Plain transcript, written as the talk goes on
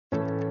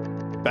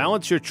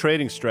Balance your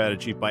trading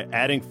strategy by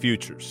adding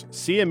futures.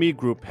 CME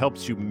Group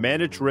helps you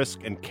manage risk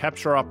and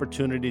capture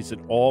opportunities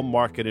in all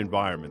market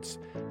environments.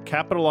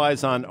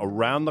 Capitalize on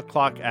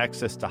around-the-clock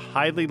access to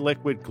highly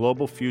liquid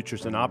global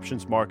futures and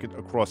options market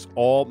across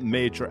all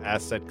major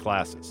asset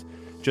classes.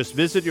 Just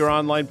visit your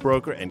online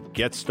broker and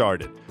get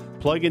started.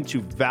 Plug into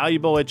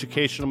valuable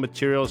educational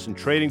materials and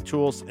trading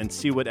tools and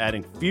see what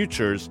adding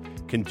futures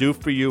can do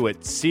for you at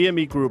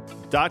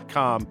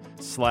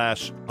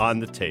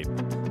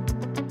cmegroup.com/onthetape.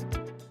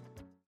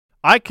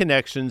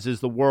 iConnections is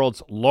the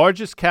world's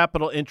largest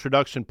capital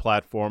introduction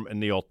platform in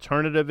the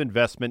alternative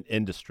investment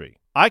industry.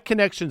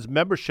 iConnections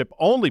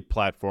membership-only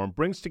platform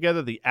brings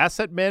together the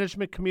asset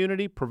management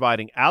community,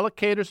 providing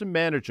allocators and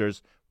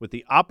managers with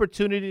the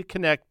opportunity to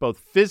connect both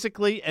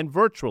physically and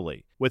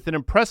virtually. With an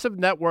impressive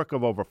network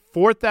of over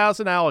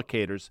 4,000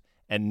 allocators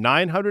and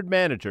 900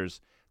 managers,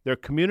 their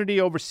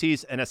community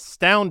oversees an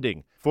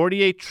astounding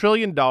 $48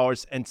 trillion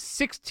and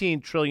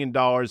 $16 trillion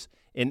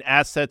in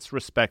assets,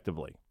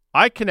 respectively.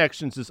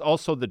 iConnections is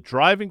also the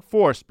driving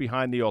force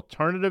behind the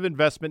alternative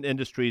investment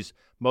industry's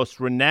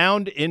most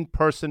renowned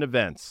in-person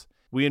events.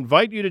 We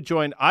invite you to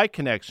join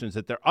iConnections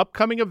at their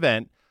upcoming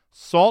event,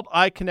 SALT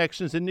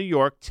iConnections in New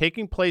York,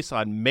 taking place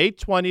on May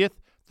 20th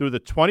through the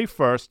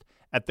 21st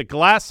at the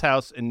Glass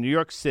House in New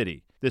York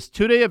City. This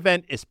two-day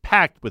event is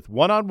packed with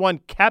one-on-one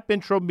cap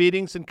intro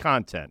meetings and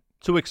content.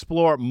 To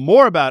explore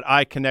more about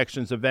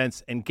iConnections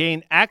events and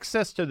gain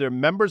access to their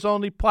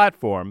members-only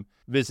platform,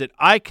 visit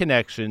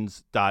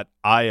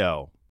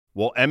iConnections.io.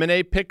 Will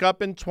M&A pick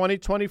up in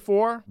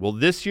 2024? Will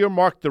this year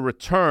mark the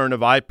return of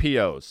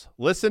IPOs?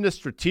 Listen to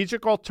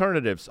Strategic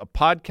Alternatives, a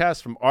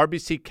podcast from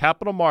RBC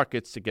Capital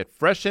Markets, to get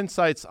fresh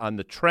insights on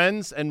the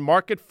trends and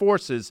market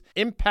forces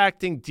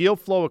impacting deal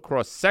flow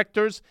across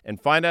sectors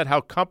and find out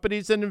how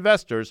companies and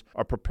investors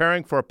are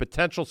preparing for a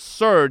potential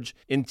surge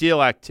in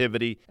deal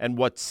activity and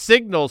what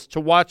signals to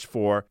watch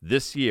for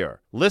this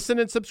year. Listen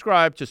and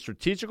subscribe to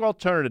Strategic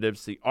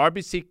Alternatives, the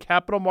RBC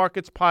Capital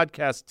Markets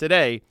podcast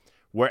today,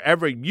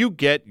 wherever you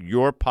get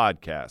your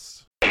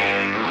podcasts.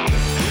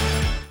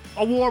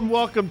 A warm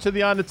welcome to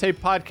the On the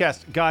Tape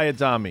podcast. Guy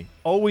Adami,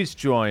 always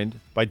joined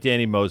by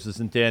Danny Moses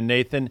and Dan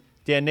Nathan.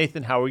 Dan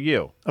Nathan, how are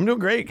you? I'm doing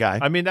great, Guy.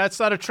 I mean, that's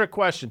not a trick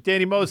question.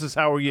 Danny Moses,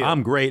 how are you?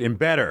 I'm great and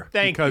better.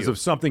 Thank you. Because of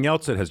something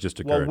else that has just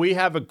occurred. Well, we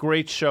have a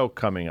great show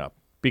coming up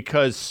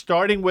because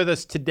starting with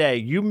us today,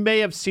 you may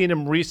have seen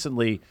him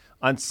recently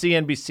on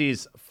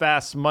CNBC's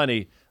Fast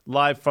Money,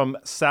 live from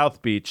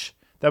South Beach.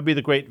 That would be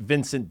the great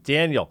Vincent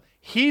Daniel.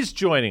 He's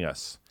joining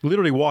us.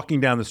 Literally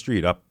walking down the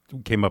street,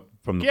 came up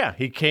from the... Yeah,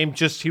 he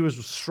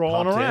was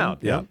strolling around.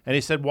 Yeah. And he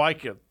said,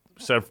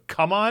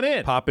 come on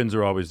in. Pop-ins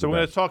are always So we're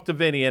going to talk to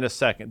Vinny in a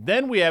second.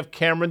 Then we have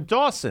Cameron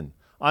Dawson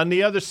on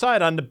the other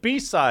side, on the B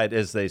side,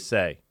 as they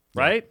say,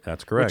 right? Yeah,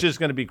 that's correct. Which is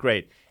going to be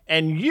great.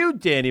 And you,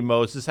 Danny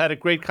Moses, had a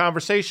great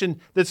conversation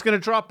that's going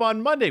to drop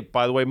on Monday.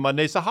 By the way,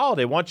 Monday's a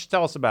holiday. Why don't you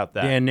tell us about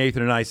that? Dan,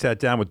 Nathan, and I sat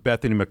down with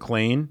Bethany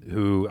McLean,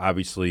 who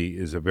obviously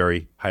is a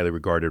very highly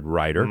regarded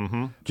writer.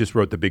 Mm-hmm. Just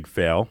wrote The Big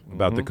Fail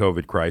about the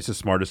COVID crisis,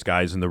 smartest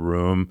guys in the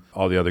room,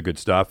 all the other good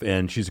stuff.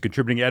 And she's a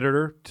contributing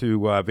editor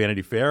to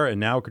Vanity Fair and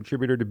now a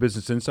contributor to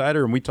Business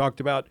Insider. And we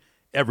talked about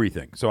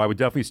everything. So I would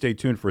definitely stay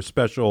tuned for a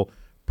special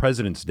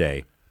President's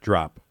Day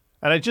drop.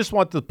 And I just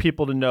want the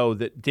people to know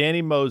that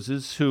Danny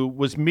Moses, who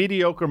was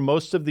mediocre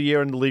most of the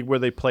year in the league where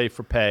they play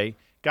for pay,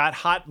 got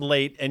hot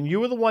late, and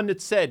you were the one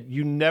that said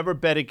you never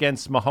bet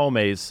against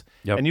Mahomes,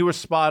 and you were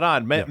spot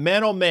on.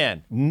 Man, oh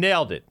man,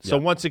 nailed it. So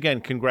once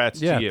again, congrats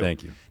to you. Yeah,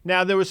 thank you.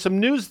 Now, there was some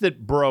news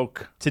that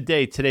broke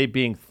today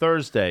being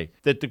Thursday,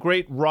 that the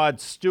great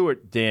Rod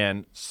Stewart,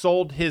 Dan,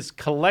 sold his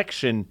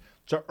collection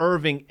to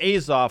Irving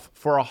Azoff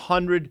for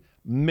 $100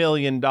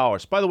 million.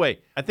 By the way,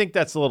 I think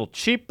that's a little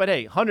cheap, but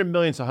hey, $100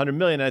 million's $100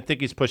 million, and I think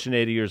he's pushing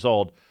 80 years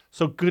old.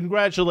 So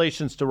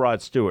congratulations to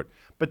Rod Stewart.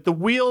 But the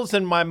wheels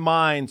in my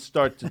mind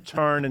start to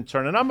turn and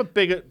turn, and I'm a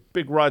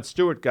big Rod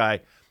Stewart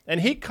guy,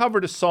 and he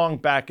covered a song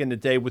back in the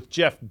day with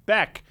Jeff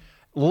Beck,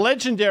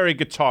 legendary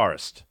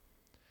guitarist.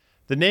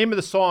 The name of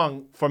the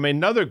song from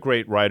another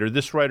great writer,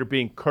 this writer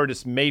being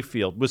Curtis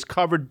Mayfield, was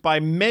covered by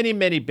many,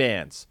 many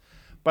bands.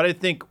 But I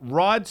think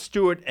Rod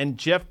Stewart and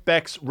Jeff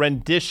Beck's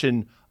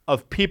rendition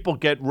of People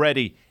Get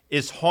Ready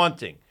is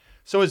haunting.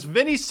 So as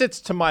Vinny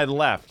sits to my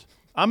left,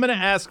 I'm going to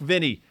ask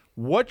Vinny,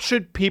 what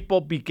should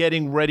people be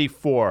getting ready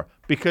for?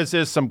 Because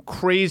there's some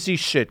crazy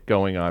shit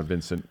going on,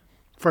 Vincent.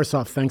 First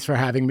off, thanks for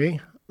having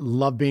me.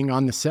 Love being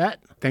on the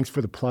set. Thanks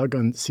for the plug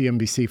on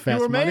CNBC Fast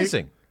Money. You were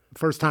amazing.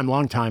 First time,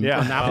 long time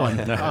on that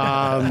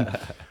one.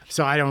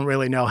 So I don't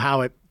really know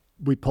how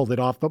we pulled it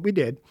off, but we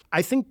did.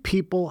 I think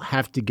people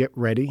have to get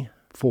ready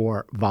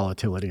for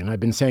volatility. And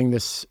I've been saying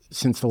this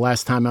since the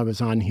last time I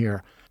was on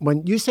here.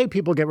 When you say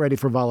people get ready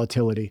for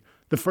volatility,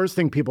 the first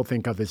thing people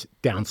think of is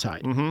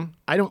downside. Mm-hmm.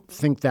 I don't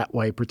think that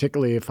way,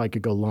 particularly if I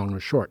could go long or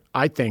short.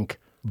 I think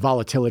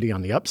volatility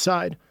on the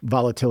upside,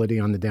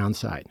 volatility on the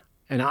downside.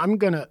 And I'm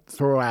going to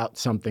throw out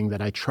something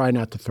that I try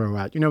not to throw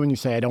out. You know, when you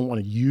say I don't want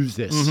to use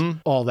this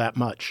all that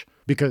much,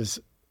 because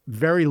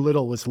very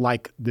little is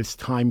like this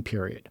time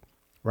period,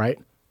 right?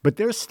 But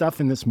there's stuff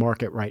in this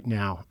market right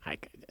now. I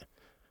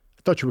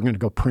thought you were going to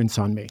go Prince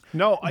on me.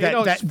 No,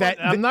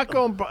 I'm not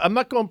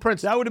going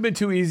Prince. That would have been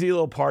too easy, a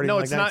little party. No,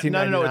 like it's not.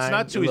 No, it's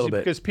not too easy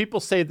because people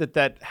say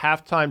that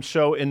halftime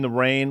show in the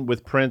rain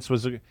with Prince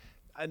was,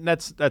 and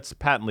that's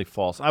patently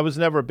false. I was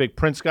never a big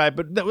Prince guy,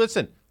 but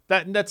listen,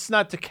 that's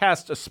not to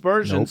cast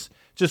aspersions. Nope.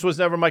 Just was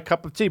never my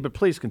cup of tea. But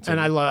please continue.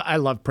 And I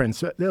love Prince.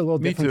 There are little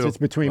differences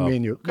between me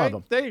and you. Okay, love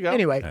him. There you go.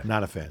 Anyway,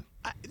 not a fan.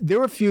 There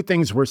are a few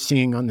things we're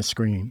seeing on the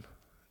screen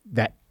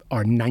that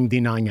are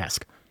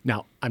 99-esque.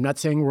 Now, I'm not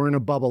saying we're in a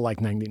bubble like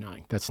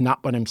 99. That's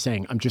not what I'm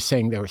saying. I'm just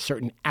saying there are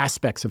certain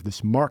aspects of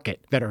this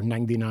market that are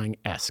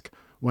 99-esque.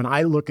 When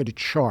I look at a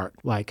chart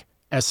like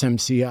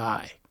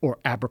SMCI or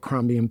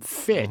Abercrombie &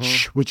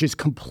 Fitch, which is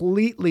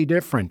completely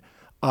different,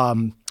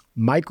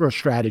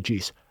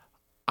 MicroStrategies,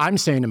 I'm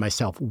saying to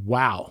myself,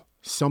 wow,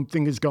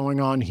 something is going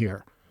on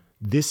here.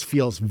 This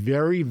feels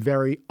very,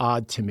 very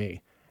odd to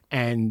me.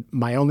 And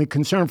my only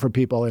concern for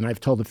people, and I've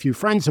told a few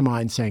friends of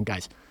mine saying,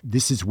 guys,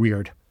 this is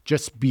weird.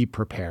 Just be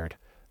prepared.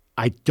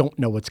 I don't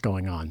know what's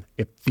going on.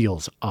 It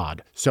feels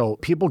odd. So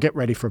people get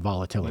ready for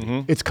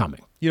volatility. It's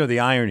coming. The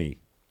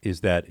irony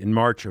is that in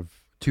March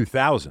of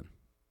 2000,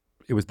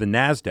 it was the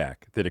NASDAQ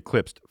that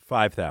eclipsed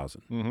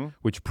 5,000,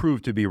 which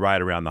proved to be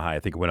right around the high. I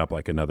think it went up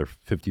like another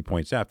 50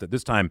 points after.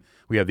 This time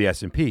we have the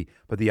S&P.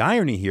 But the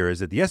irony here is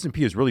that the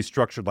S&P is really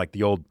structured like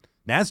the old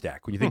NASDAQ.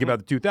 When you think about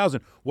the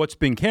 2000, what's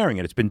been carrying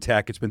it? It's been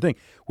tech, it's been thing.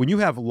 When you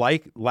have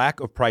lack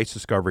of price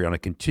discovery on a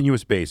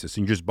continuous basis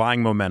and you're just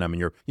buying momentum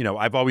and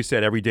I've always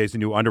said every day is a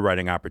new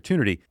underwriting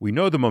opportunity. We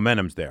know the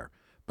momentum's there.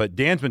 But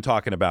Dan's been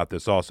talking about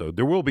this also.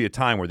 There will be a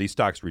time where these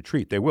stocks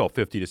retreat. They will,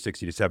 50 to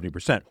 60 to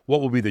 70%.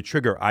 What will be the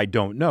trigger? I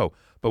don't know.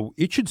 But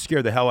it should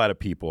scare the hell out of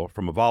people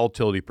from a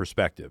volatility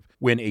perspective.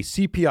 When a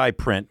CPI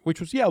print, which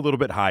was, a little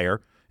bit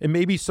higher, and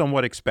maybe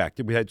somewhat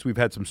expected, we've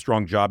had some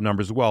strong job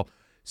numbers as well,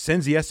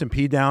 sends the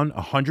S&P down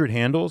 100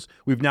 handles.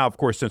 We've now, of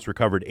course, since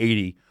recovered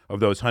 80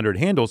 of those 100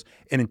 handles.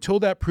 And until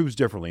that proves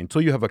differently,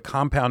 until you have a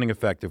compounding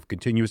effect of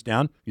continuous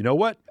down, you know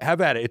what?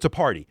 Have at it. It's a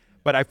party.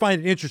 But I find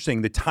it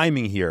interesting, the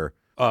timing here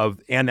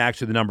and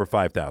actually the number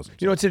 5,000.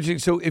 It's interesting.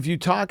 So if you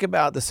talk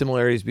about the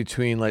similarities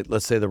between, like,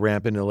 let's say the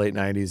ramp into the late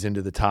 90s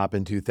into the top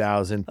in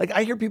 2000, like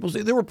I hear people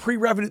say there were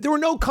pre-revenue. There were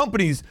no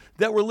companies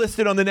that were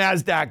listed on the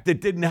NASDAQ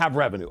that didn't have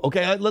revenue.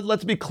 Okay,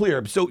 let's be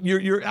clear. So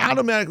you're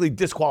automatically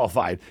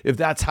disqualified if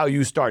that's how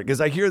you start, because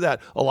I hear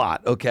that a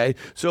lot. Okay,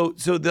 so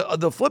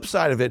the flip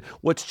side of it,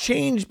 what's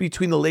changed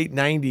between the late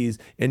 90s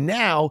and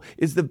now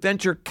is the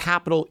venture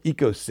capital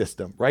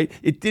ecosystem, right?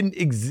 It didn't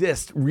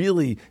exist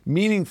really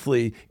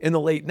meaningfully in the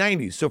late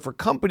 90s. So for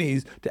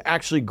companies to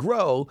actually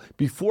grow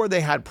before they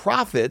had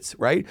profits,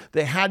 right,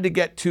 they had to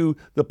get to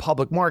the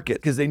public market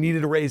because they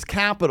needed to raise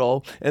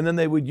capital, and then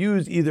they would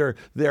use either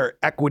their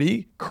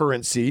equity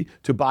currency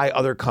to buy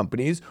other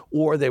companies,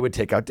 or they would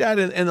take out debt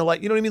and the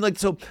like. You know what I mean? Like,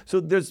 so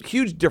there's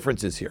huge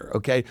differences here.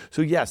 Okay,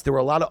 so yes, there were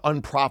a lot of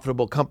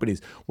unprofitable companies.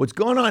 What's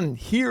going on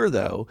here,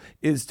 though,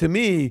 is to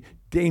me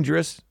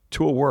dangerous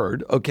to a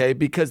word, okay,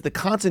 because the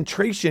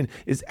concentration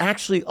is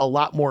actually a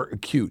lot more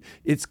acute.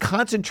 It's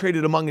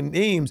concentrated among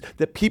names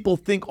that people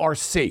think are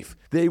safe.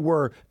 They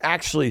were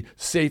actually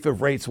safe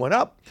if rates went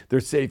up. They're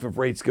safe if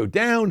rates go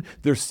down.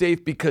 They're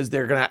safe because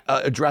they're going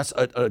to address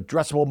an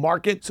addressable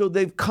market. So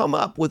they've come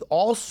up with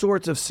all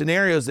sorts of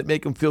scenarios that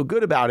make them feel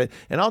good about it.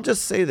 And I'll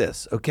just say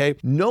this, okay?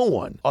 No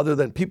one other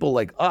than people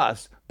like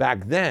us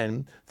back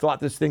then thought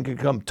this thing could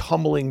come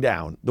tumbling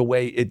down the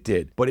way it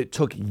did. But it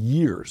took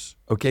years,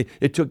 okay?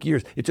 It took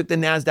years. It took the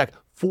NASDAQ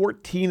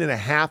 14 and a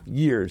half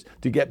years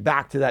to get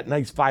back to that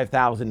nice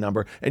 5,000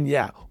 number. And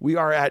yeah, we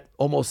are at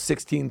almost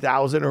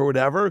 16,000 or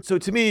whatever. So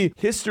to me,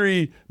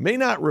 history may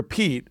not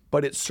repeat,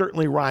 but it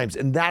certainly rhymes.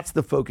 And that's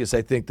the focus,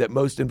 I think, that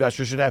most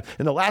investors should have.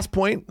 And the last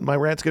point, my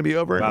rant's going to be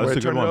over. Wow, that's a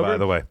good one, by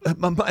the way.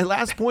 My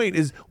last point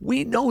is,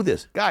 we know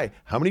this. Guy,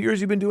 how many years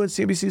have you been doing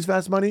CNBC's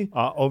Fast Money?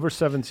 Over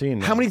 17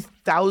 now. How many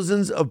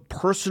thousands of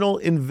personal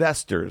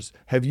investors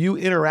have you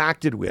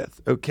interacted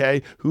with,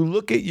 okay, who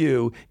look at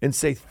you and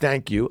say,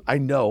 thank you. I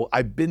know,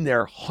 I've been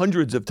there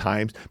hundreds of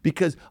times,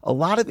 because a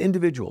lot of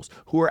individuals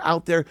who are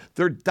out there,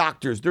 they're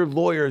doctors, they're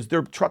lawyers,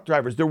 they're truck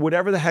drivers, they're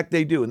whatever the heck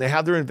they do, and they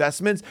have their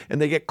investments and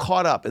they get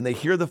caught up and they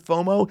hear the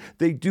FOMO,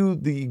 they do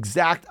the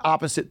exact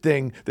opposite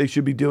thing they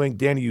should be doing.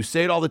 Danny, you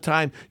say it all the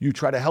time, you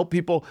try to help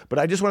people, but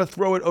I just want to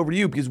throw it over to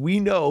you, because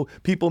we know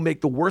people make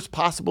the worst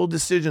possible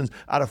decisions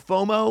out of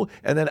FOMO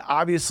and then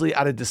obviously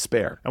out of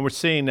despair. And we're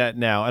seeing that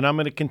now. And I'm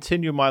going to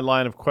continue my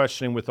line of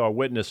questioning with our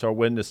witness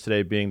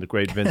today being the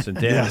great Vincent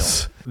Daniel.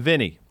 Yes.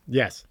 Vinny.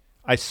 Yes.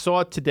 I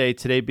saw today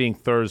being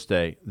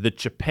Thursday, that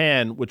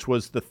Japan, which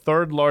was the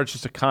third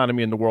largest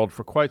economy in the world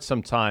for quite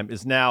some time,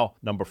 is now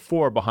number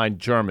 4 behind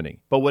Germany.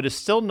 But what is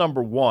still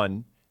number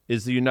 1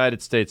 is the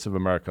United States of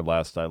America,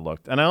 last I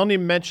looked. And I only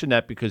mention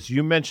that because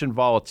you mentioned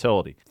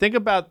volatility. Think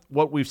about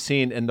what we've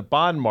seen in the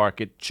bond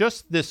market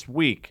just this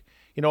week.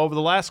 Over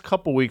the last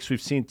couple weeks,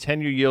 we've seen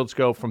 10-year yields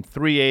go from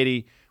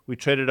 380. We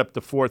traded up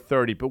to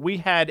 430. But we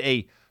had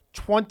a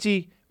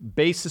 20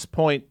 basis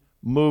point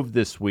move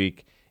this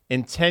week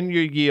in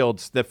 10-year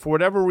yields that, for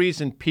whatever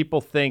reason,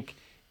 people think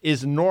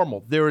is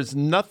normal. There is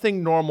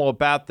nothing normal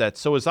about that.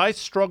 So as I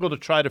struggle to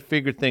try to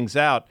figure things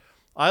out,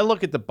 I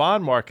look at the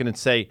bond market and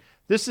say,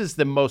 this is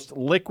the most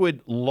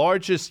liquid,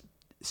 largest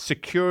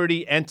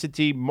security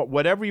entity,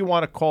 whatever you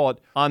want to call it,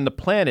 on the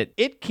planet.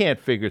 It can't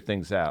figure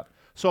things out.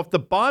 So if the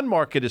bond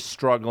market is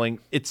struggling,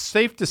 it's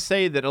safe to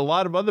say that a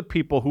lot of other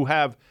people who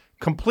have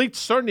complete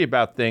certainty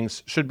about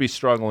things should be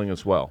struggling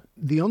as well.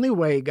 The only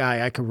way,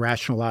 Guy, I can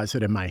rationalize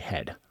it in my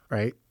head,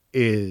 right,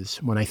 is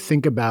when I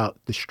think about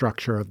the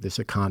structure of this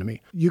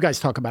economy. You guys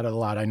talk about it a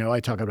lot. I know I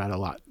talk about it a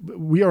lot.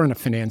 We are in a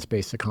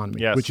finance-based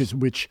economy, yes.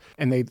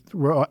 and they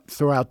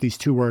throw out these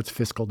two words,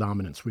 fiscal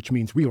dominance, which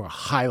means we are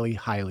highly,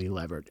 highly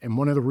levered. And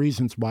one of the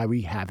reasons why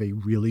we have a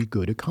really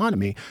good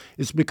economy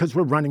is because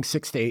we're running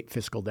 6 to 8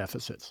 fiscal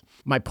deficits.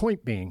 My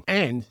point being,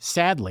 and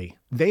sadly,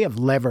 they have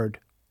levered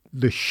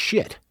the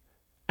shit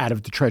out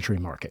of the treasury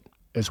market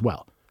as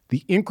well.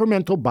 The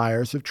incremental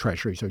buyers of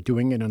treasuries are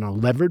doing it on a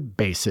levered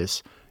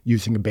basis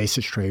using a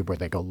basis trade where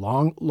they go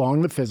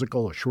long the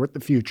physical or short the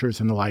futures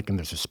and the like, and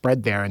there's a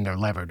spread there, and they're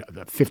levered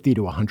 50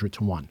 to 100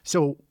 to 1.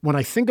 So when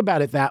I think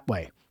about it that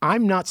way,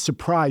 I'm not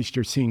surprised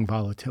you're seeing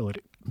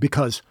volatility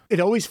because it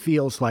always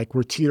feels like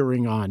we're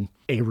teetering on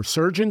a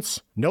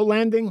resurgence, no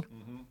landing,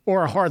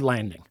 or a hard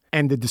landing.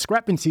 And the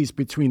discrepancies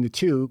between the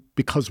two,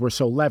 because we're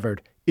so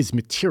levered, is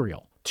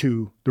material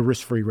to the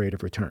risk-free rate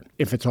of return.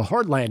 If it's a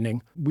hard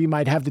landing, we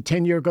might have the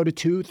 10-year go to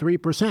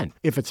 2-3%.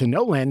 If it's a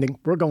no landing,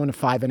 we're going to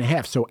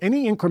 5.5%. So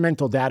any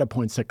incremental data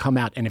points that come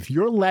out, and if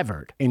you're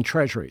levered in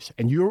treasuries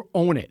and you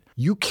own it,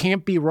 you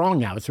can't be wrong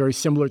now. It's very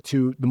similar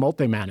to the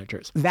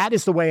multi-managers. That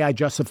is the way I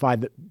justify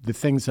the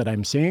things that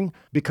I'm seeing,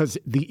 because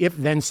the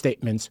if-then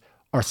statements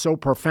are so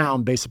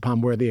profound based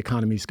upon where the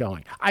economy's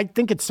going. I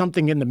think it's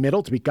something in the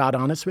middle, to be God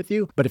honest with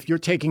you. But if you're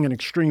taking an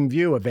extreme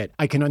view of it,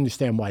 I can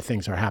understand why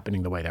things are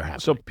happening the way they're happening.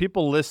 So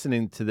people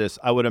listening to this,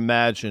 I would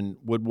imagine,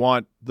 would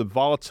want the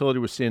volatility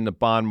we're seeing in the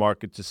bond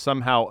market to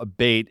somehow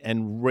abate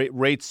and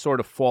rates sort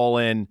of fall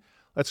in,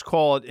 let's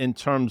call it in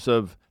terms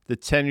of the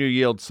 10-year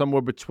yield,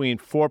 somewhere between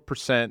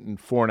 4% and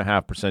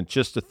 4.5%,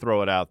 just to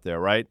throw it out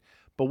there, right?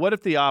 But what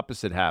if the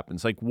opposite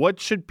happens? Like, what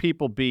should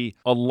people be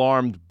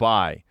alarmed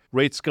by?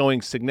 Rates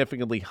going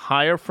significantly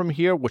higher from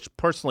here, which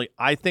personally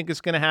I think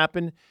is going to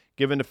happen,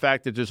 given the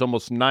fact that there's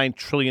almost $9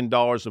 trillion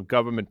of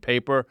government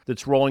paper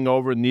that's rolling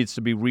over and needs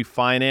to be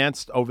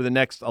refinanced over the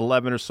next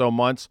 11 or so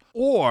months?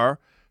 Or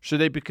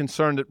should they be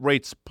concerned that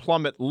rates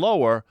plummet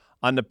lower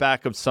on the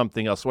back of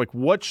something else? Like,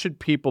 what should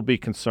people be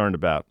concerned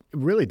about? It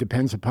really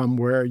depends upon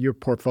where your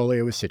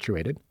portfolio is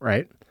situated,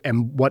 right?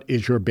 And what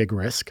is your big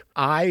risk?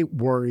 I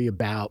worry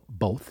about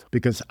both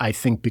because I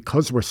think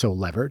because we're so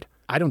levered,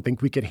 I don't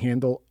think we could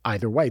handle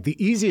either way.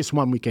 The easiest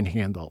one we can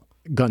handle,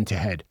 gun to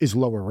head, is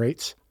lower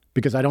rates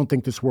because I don't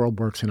think this world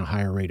works in a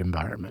higher rate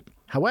environment.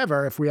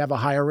 However, if we have a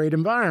higher rate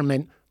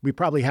environment, we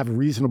probably have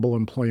reasonable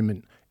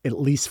employment, at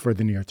least for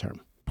the near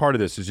term. Part of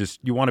this is just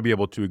you want to be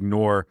able to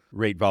ignore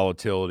rate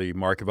volatility,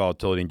 market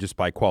volatility, and just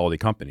buy quality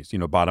companies,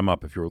 bottom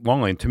up if you're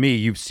long lane. To me,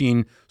 you've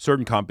seen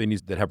certain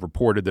companies that have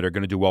reported that are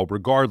going to do well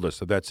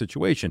regardless of that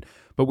situation.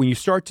 But when you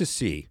start to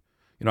see,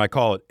 I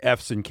call it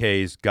F's and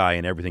K's, Guy,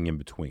 and everything in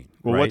between.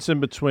 Well, right? What's in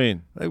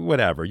between?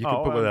 Whatever. You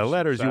can put whatever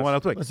letters you want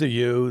to put. That's a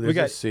U, there's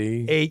a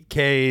C. 8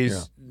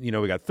 Ks, we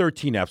got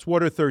 13 Fs.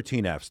 What are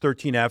 13 Fs?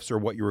 13 Fs are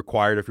what you're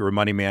required if you're a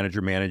money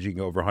manager managing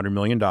over $100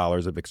 million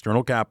of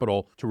external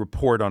capital to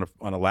report on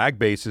a lag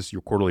basis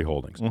your quarterly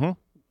holdings. Mm-hmm.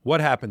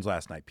 What happens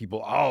last night?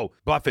 People,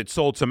 Buffett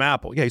sold some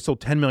Apple. Yeah, he sold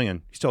 10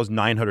 million. He still has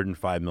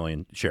 905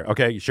 million shares.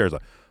 Okay, shares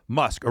left.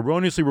 Musk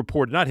erroneously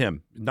reported, not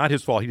him, not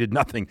his fault, he did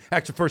nothing.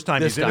 Actually, first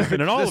time he's been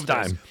in all of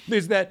this,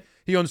 is that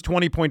he owns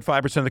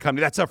 20.5% of the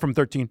company. That's up from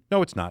 13.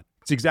 No, it's not.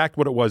 It's exact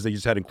what it was. They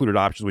just had included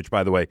options, which,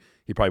 by the way,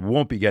 he probably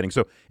won't be getting.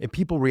 So, and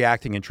people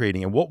reacting and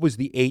trading. And what was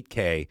the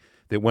 8K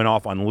that went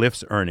off on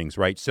Lyft's earnings,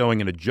 right?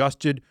 Showing an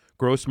adjusted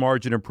gross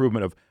margin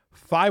improvement of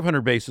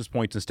 500 basis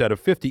points instead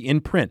of 50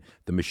 in print.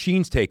 The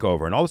machines take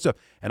over and all this stuff.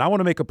 And I want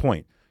to make a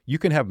point. You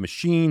can have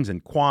machines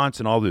and quants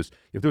and all this.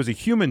 If there was a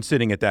human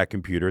sitting at that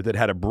computer that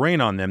had a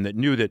brain on them that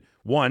knew that,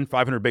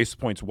 500 basis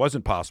points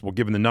wasn't possible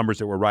given the numbers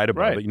that were right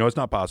above it. It's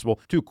not possible.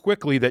 Too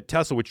quickly that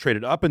Tesla would trade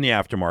it up in the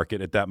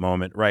aftermarket at that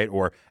moment, right?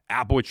 Or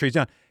Apple would trade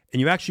down. And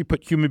you actually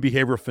put human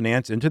behavioral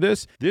finance into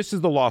this. This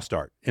is the lost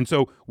art. And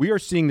so we are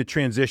seeing the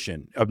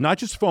transition of not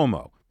just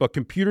FOMO, but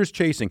computers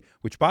chasing,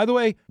 which, by the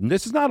way,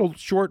 this is not a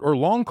short or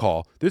long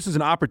call. This is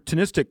an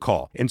opportunistic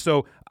call. And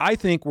so I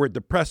think we're at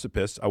the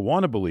precipice. I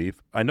want to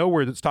believe. I know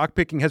where the stock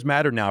picking has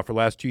mattered now for the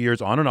last 2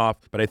 years on and off,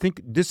 but I think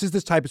this is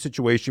this type of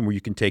situation where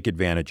you can take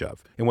advantage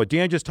of. And what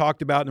Dan just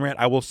talked about, and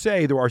I will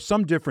say there are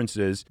some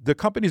differences. The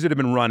companies that have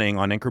been running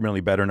on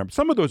incrementally better numbers,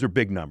 some of those are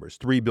big numbers,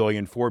 $3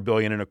 billion, $4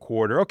 billion in a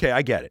quarter. Okay,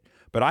 I get it.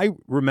 But I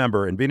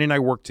remember, and Vinny and I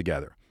worked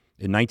together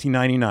in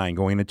 1999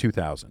 going into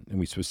 2000, and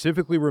we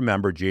specifically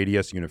remember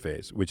JDS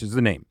Uniphase, which is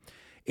the name.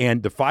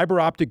 And the fiber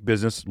optic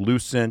business,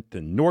 Lucent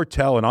and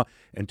Nortel and all,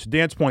 and to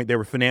Dan's point, they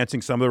were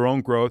financing some of their own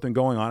growth and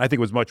going on. I think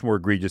it was much more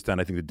egregious then.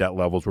 I think the debt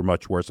levels were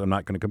much worse. I'm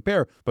not going to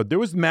compare. But there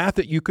was math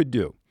that you could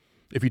do.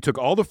 if you took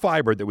all the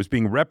fiber that was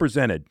being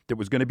represented, that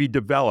was going to be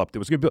developed, that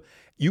was going to be,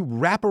 you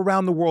wrap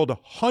around the world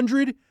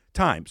 100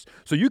 times.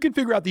 So you can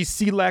figure out these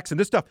CLECs and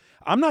this stuff.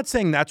 I'm not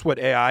saying that's what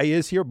AI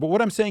is here, but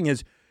what I'm saying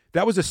is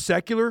that was a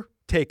secular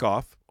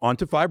takeoff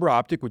onto fiber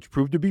optic, which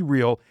proved to be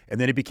real, and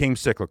then it became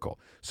cyclical.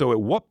 So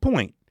at what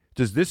point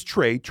does this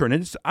trade turn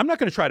into, I'm not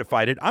going to try to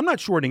fight it. I'm not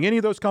shorting any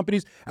of those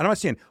companies. And I'm not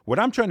saying what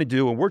I'm trying to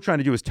do and we're trying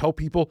to do is tell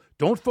people,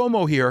 don't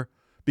FOMO here,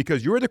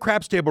 because you're at the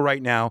craps table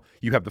right now.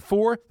 You have the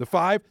 4, the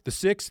 5, the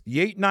 6, the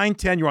 8, 9,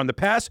 10. You're on the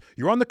pass,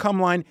 you're on the come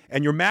line,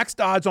 and you're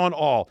maxed odds on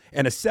all.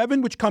 And a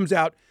 7, which comes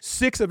out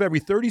 6 of every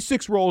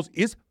 36 rolls,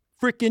 is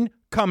freaking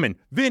coming.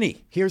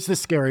 Vinny. Here's the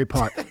scary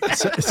part.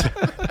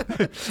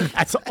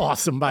 That's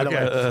awesome, by the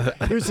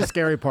way. Here's the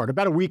scary part.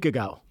 About a week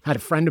ago, I had a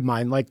friend of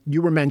mine, like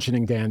you were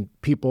mentioning, Dan,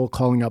 people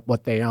calling up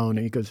what they own.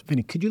 And he goes,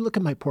 Vinny, could you look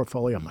at my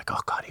portfolio? I'm like,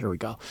 oh, God, here we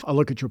go. I'll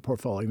look at your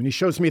portfolio. And he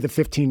shows me the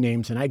 15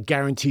 names, and I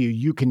guarantee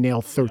you can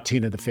nail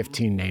 13 of the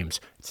 15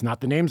 names. It's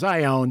not the names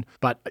I own,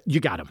 but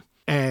you got them.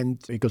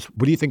 And he goes,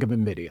 what do you think of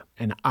NVIDIA?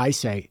 And I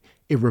say,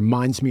 it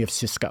reminds me of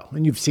Cisco.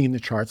 And you've seen the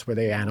charts where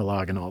they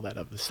analog and all that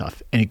other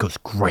stuff. And he goes,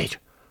 great.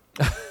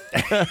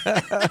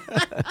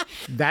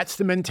 That's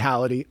the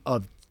mentality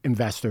of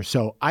investors.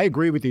 So I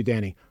agree with you,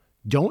 Danny.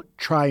 Don't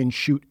try and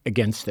shoot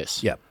against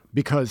this. Yep.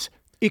 Because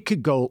it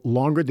could go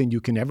longer than you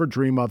can ever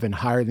dream of and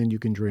higher than you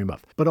can dream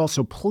of. But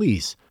also,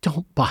 please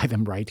don't buy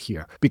them right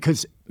here.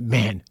 Because,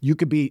 man, you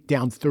could be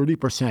down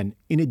 30%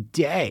 in a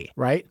day,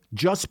 right?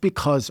 Just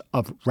because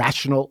of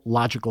rational,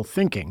 logical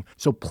thinking.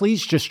 So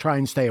please just try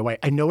and stay away.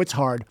 I know it's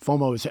hard.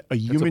 FOMO is a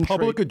human It's a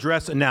public trait.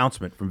 address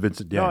announcement from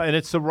Vincent. No, and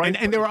it's the right.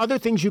 And there are other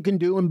things you can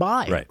do and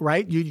buy,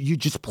 right? You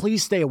just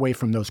please stay away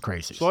from those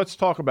crazies. So let's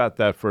talk about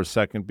that for a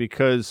second,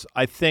 because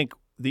I think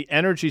the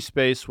energy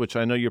space, which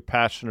I know you're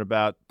passionate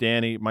about,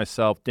 Danny,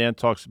 myself, Dan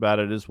talks about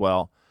it as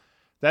well,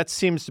 that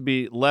seems to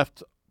be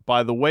left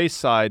by the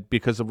wayside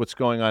because of what's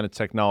going on in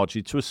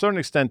technology. To a certain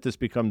extent, this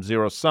becomes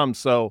zero sum.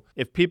 So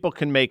if people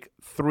can make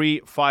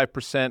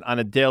 3-5% on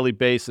a daily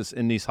basis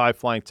in these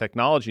high-flying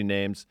technology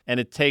names, and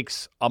it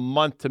takes a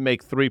month to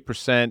make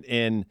 3%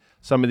 in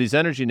some of these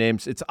energy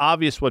names, it's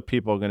obvious what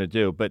people are going to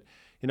do. But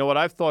you know what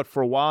I've thought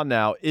for a while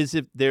now is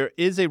if there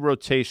is a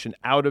rotation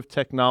out of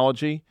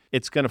technology,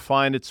 it's going to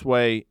find its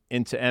way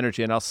into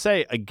energy. And I'll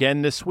say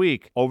again this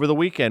week, over the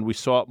weekend, we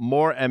saw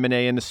more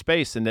M&A in the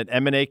space, and that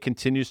M&A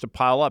continues to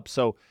pile up.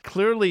 So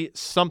clearly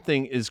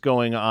something is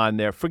going on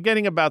there.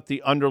 Forgetting about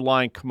the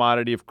underlying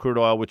commodity of crude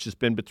oil, which has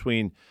been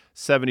between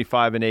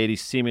 75 and 80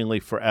 seemingly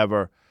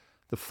forever.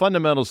 The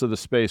fundamentals of the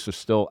space are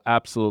still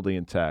absolutely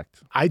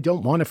intact. I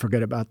don't want to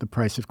forget about the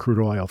price of crude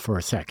oil for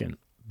a second,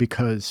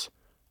 because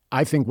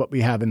I think what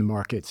we have in the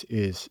markets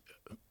is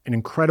an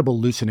incredible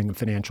loosening of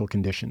financial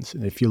conditions.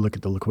 And if you look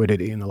at the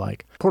liquidity and the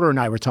like, Porter and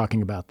I were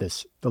talking about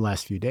this the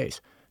last few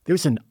days.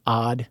 There's an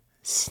odd,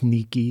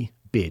 sneaky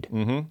bid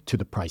to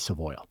the price of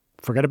oil.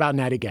 Forget about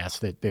natty gas,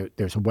 that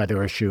there's a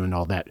weather issue and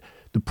all that.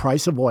 The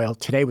price of oil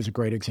today was a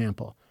great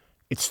example.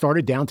 It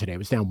started down today. It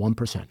was down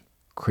 1%,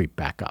 creep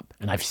back up.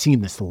 And I've seen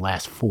this the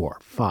last 4,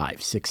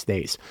 5, 6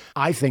 days.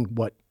 I think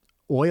what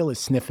oil is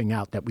sniffing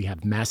out, that we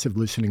have massive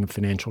loosening of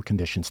financial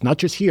conditions, not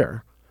just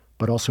here,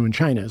 but also in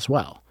China as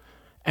well.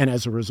 And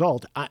as a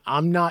result,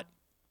 I'm not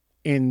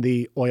in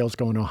the oil's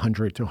going to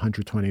 $100 to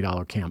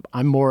 $120 camp.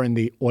 I'm more in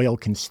the oil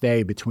can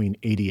stay between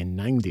 80 and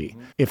 90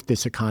 if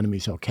this economy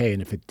is okay.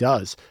 And if it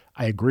does,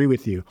 I agree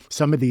with you.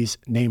 Some of these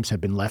names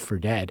have been left for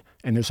dead,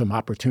 and there's some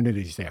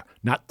opportunities there.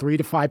 Not 3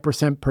 to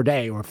 5% per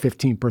day or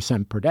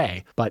 15% per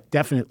day, but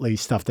definitely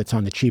stuff that's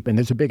on the cheap. And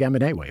there's a big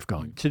M&A wave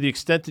going. To the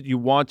extent that you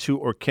want to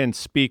or can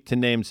speak to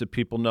names that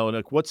people know,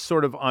 like what's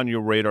sort of on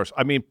your radars?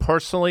 I mean,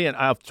 personally, and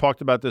I've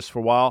talked about this for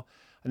a while,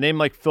 a name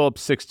like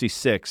Phillips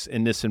 66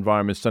 in this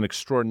environment has done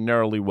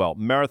extraordinarily well.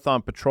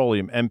 Marathon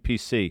Petroleum,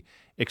 MPC,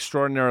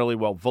 extraordinarily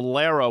well.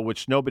 Valero,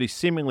 which nobody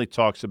seemingly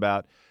talks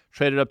about,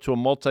 traded up to a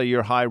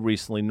multi-year high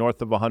recently,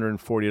 north of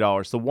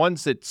 $140. The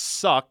ones that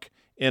suck,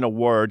 in a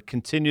word,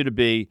 continue to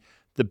be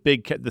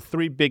the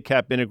 3 big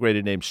cap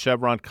integrated names,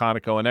 Chevron,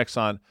 Conoco, and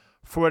Exxon,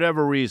 for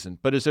whatever reason.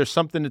 But is there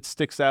something that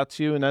sticks out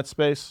to you in that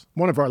space?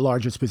 One of our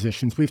largest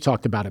positions, we've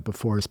talked about it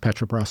before, is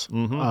Petrobras,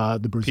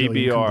 the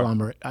Brazilian PBR.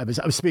 conglomerate. I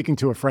was speaking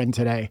to a friend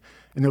today,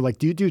 and they're like,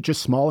 do you do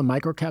just small and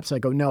micro caps? I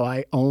go, no,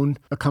 I own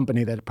a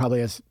company that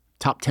probably has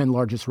top 10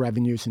 largest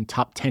revenues and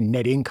top 10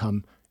 net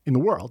income in the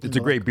world. It's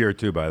a great beer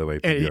too, by the way.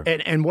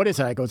 And what is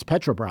it? I go, it's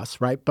Petrobras,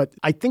 right? But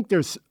I think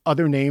there's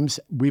other names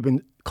we've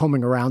been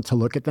combing around to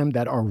look at them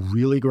that are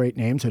really great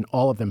names, and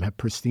all of them have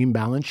pristine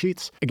balance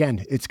sheets.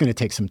 Again, it's going to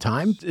take some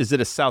time. Is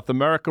it a South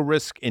America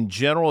risk in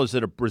general? Is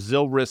it a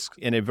Brazil risk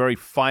in a very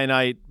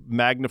finite,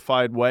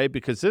 magnified way?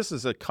 Because this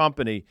is a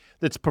company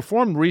that's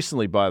performed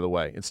recently, by the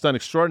way. It's done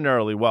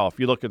extraordinarily well if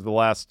you look at the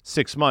last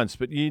 6 months.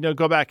 But,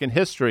 go back in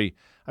history,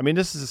 I mean,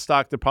 this is a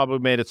stock that probably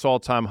made its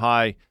all-time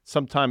high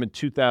sometime in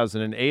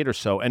 2008 or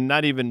so, and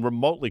not even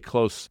remotely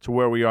close to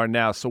where we are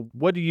now. So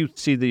what do you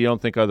see that you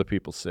don't think other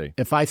people see?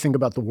 If I think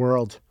about the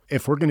world,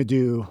 if we're going to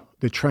do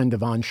the trend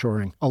of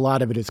onshoring, a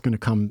lot of it is going to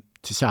come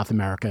to South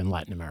America and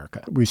Latin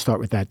America. We start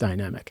with that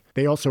dynamic.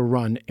 They also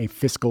run a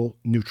fiscal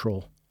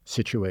neutral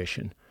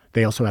situation.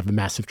 They also have a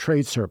massive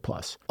trade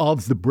surplus.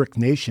 Of the BRIC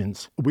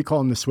nations, we call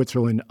them the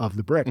Switzerland of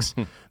the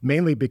BRICS,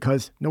 mainly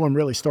because no one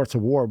really starts a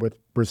war with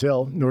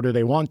Brazil, nor do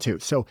they want to.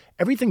 So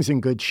everything's in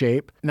good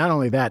shape. Not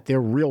only that,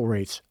 their real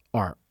rates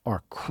are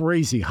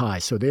crazy high.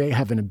 So they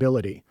have an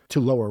ability to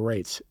lower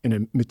rates in a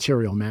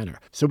material manner.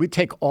 So we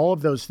take all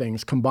of those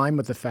things combined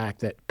with the fact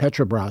that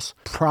Petrobras,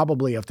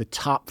 probably of the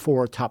top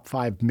 4, top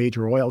 5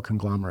 major oil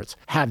conglomerates,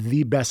 have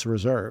the best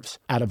reserves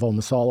out of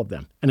almost all of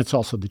them. And it's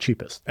also the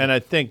cheapest. And I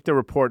think the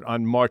report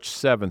on March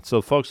 7th,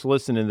 so folks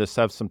listening to this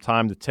have some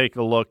time to take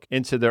a look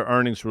into their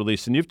earnings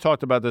release. And you've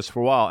talked about this for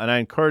a while, and I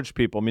encourage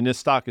people. I mean, this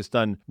stock has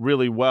done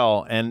really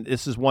well, and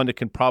this is one that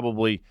can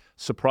probably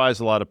surprise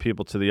a lot of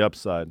people to the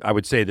upside. I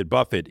would say that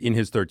Buffett, in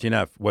his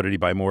 13F, what did he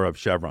buy more of?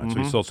 Chevron. So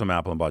he sold some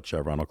Apple and bought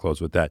Chevron. I'll close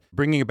with that.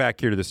 Bringing it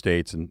back here to the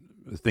States, and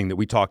the thing that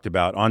we talked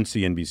about on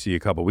CNBC a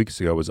couple of weeks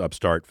ago was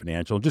Upstart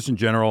Financial, just in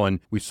general. And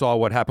we saw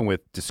what happened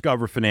with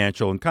Discover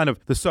Financial and kind of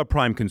the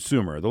subprime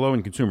consumer. The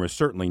low-end consumer is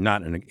certainly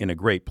not in a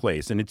great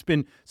place. And it's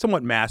been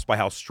somewhat masked by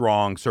how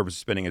strong service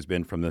spending has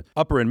been from the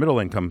upper and middle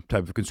income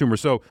type of consumer.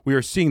 So we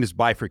are seeing this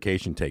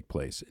bifurcation take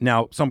place.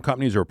 Now, some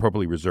companies are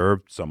appropriately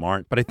reserved, some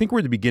aren't. But I think we're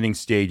at the beginning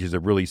stages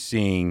of really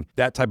seeing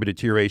that type of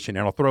deterioration.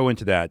 And I'll throw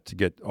into that, to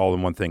get all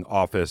in one thing,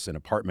 office and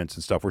apartments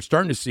and stuff. We're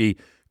starting to see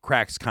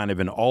cracks kind of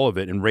in all of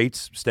it, and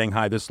rates staying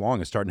high this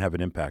long is starting to have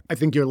an impact. I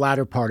think your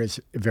latter part is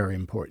very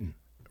important.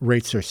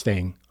 Rates are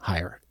staying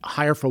higher.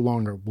 Higher for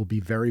longer will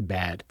be very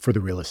bad for the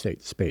real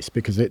estate space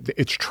because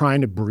it's trying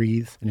to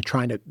breathe and it's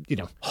trying to,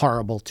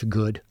 horrible to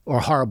good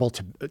or horrible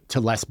to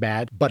less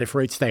bad. But if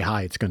rates stay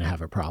high, it's going to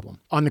have a problem.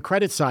 On the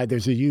credit side,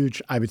 there's a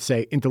huge, I would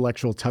say,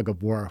 intellectual tug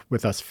of war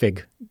with us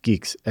FIG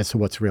geeks as to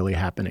what's really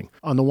happening.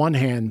 On the one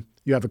hand,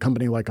 you have a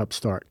company like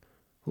Upstart,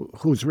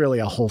 who's really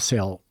a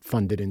wholesale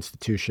funded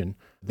institution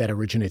that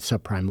originates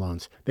subprime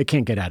loans. They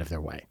can't get out of their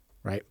way,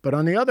 right? But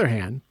on the other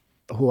hand,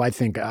 who I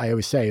think I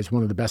always say is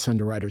one of the best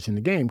underwriters in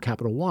the game,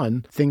 Capital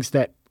One, thinks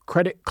that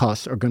credit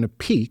costs are going to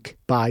peak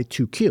by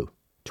 2Q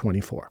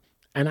 24.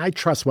 And I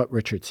trust what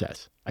Richard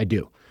says. I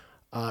do.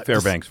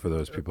 Fairbanks for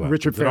those people.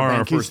 Richard that aren't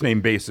on a Fairbanks. first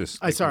name basis.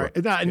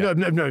 No,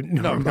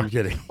 I'm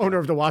kidding. Owner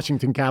of the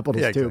Washington Capitals,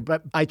 exactly. too.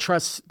 But I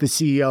trust the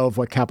CEO of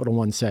what Capital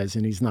One says,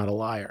 and he's not a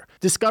liar.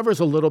 Discover's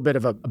a little bit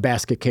of a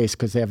basket case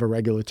because they have a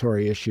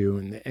regulatory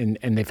issue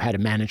and they've had a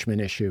management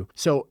issue.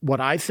 So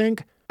what I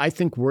think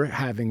we're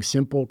having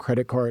simple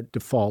credit card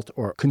default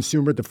or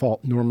consumer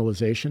default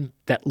normalization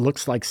that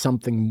looks like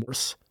something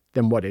worse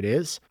than what it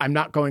is. I'm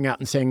not going out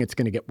and saying it's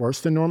going to get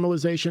worse than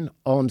normalization.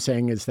 All I'm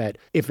saying is that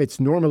if it's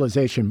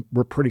normalization,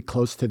 we're pretty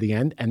close to the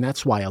end. And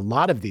that's why a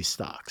lot of these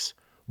stocks,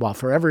 while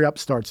for every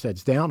upstarts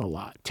that's down a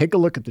lot, take a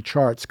look at the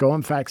charts. Go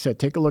on FactSet,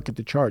 take a look at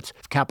the charts.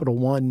 Capital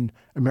One,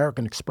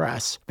 American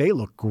Express, they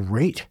look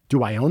great.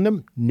 Do I own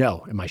them?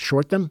 No. Am I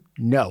short them?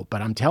 No.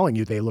 But I'm telling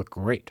you, they look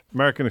great.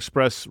 American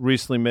Express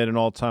recently made an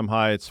all-time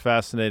high. It's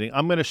fascinating.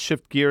 I'm going to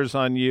shift gears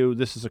on you.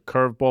 This is a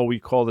curveball. We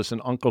call this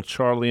an Uncle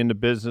Charlie in the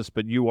business,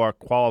 but you are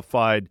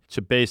qualified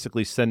to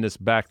basically send this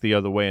back the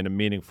other way in a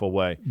meaningful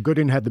way.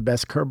 Gooden had the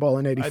best curveball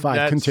in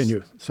 85.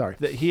 Continue. Sorry.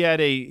 He had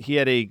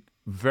a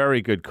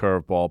very good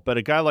curveball, but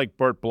a guy like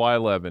Bert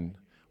Blyleven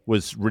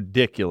was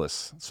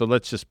ridiculous. So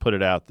let's just put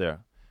it out there.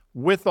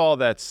 With all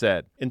that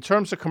said, in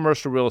terms of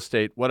commercial real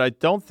estate, what I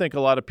don't think a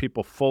lot of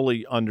people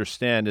fully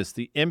understand is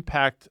the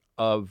impact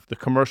of the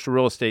commercial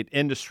real estate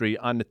industry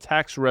on the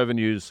tax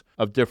revenues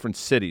of different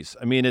cities.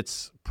 I mean,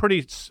 it's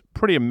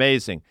pretty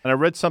amazing. And I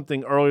read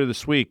something earlier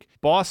this week.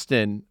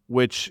 Boston,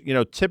 which,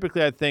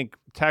 typically I think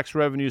tax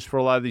revenues for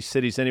a lot of these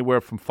cities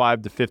anywhere from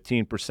 5 to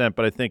 15%,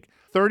 but I think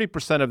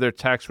 30% of their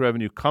tax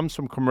revenue comes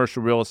from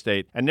commercial real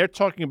estate, and they're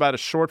talking about a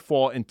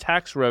shortfall in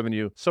tax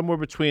revenue somewhere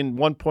between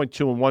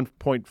 $1.2 and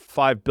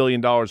 $1.5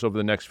 billion over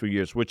the next few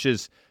years, which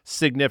is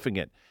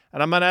significant.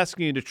 And I'm not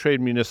asking you to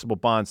trade municipal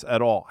bonds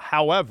at all.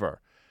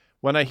 However,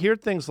 when I hear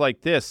things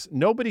like this,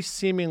 nobody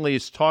seemingly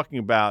is talking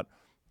about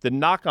the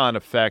knock-on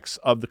effects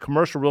of the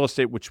commercial real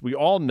estate, which we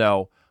all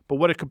know, but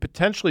what it could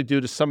potentially do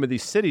to some of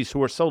these cities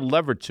who are so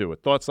levered to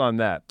it. Thoughts on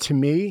that? To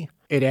me,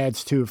 it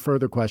adds to a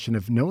further question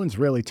of no one's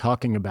really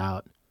talking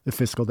about the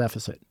fiscal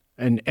deficit.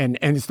 And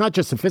it's not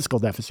just the fiscal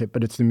deficit,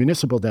 but it's the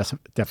municipal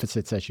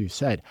deficits, as you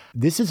said.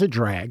 This is a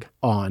drag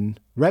on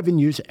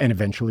revenues and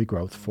eventually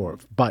growth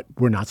but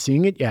we're not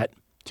seeing it yet.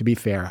 To be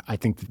fair, I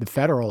think the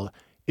federal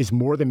is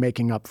more than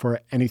making up for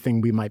anything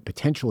we might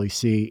potentially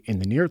see in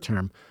the near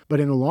term. But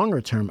in the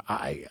longer term,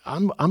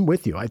 I'm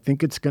with you. I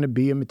think it's going to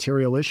be a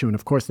material issue. And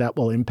of course, that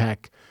will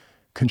impact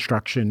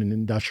construction and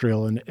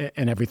industrial and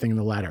everything in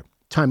the latter.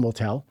 Time will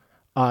tell.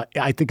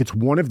 I think it's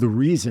one of the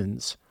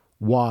reasons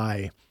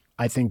why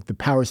I think the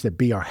powers that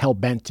be are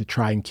hell-bent to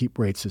try and keep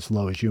rates as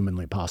low as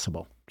humanly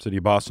possible. City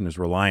of Boston is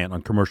reliant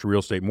on commercial real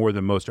estate more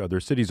than most other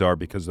cities are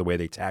because of the way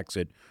they tax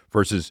it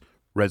versus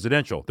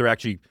residential. They're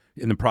actually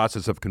in the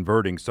process of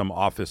converting some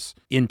office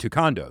into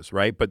condos,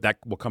 right? But that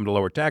will come to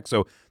lower tax.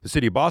 So the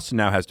city of Boston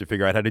now has to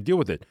figure out how to deal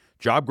with it.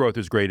 Job growth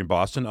is great in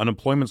Boston,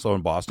 unemployment's low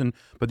in Boston,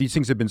 but these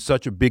things have been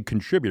such a big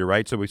contributor,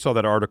 right? So we saw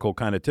that article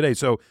kind of today.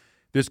 So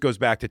this goes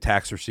back to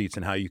tax receipts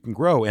and how you can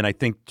grow. And I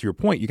think, to your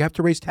point, you have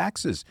to raise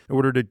taxes in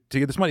order to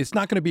get this money. It's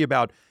not going to be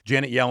about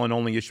Janet Yellen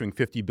only issuing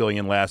 $50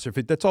 billion last.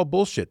 That's all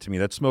bullshit to me.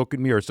 That's smoke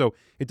and mirrors. So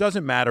it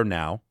doesn't matter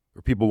now,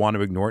 or people want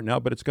to ignore it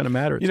now, but it's going to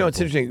matter. You know, it's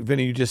interesting,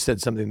 Vinny, you just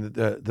said something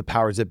that the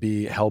powers that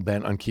be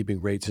hell-bent on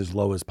keeping rates as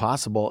low as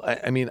possible.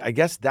 I mean, I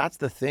guess that's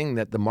the thing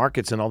that the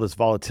markets and all this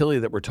volatility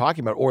that we're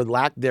talking about, or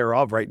lack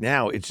thereof right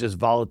now, it's just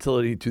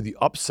volatility to the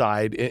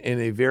upside in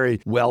a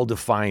very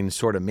well-defined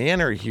sort of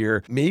manner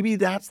here. Maybe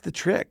that's the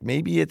trick.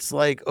 Maybe it's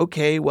like,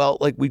 okay, well,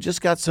 like we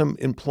just got some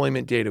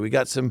employment data. We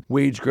got some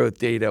wage growth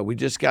data. We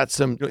just got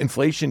some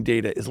inflation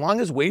data. As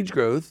long as wage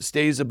growth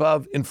stays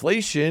above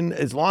inflation,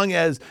 as long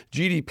as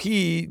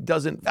GDP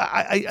doesn't,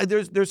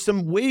 there's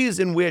some ways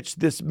in which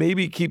this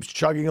maybe keeps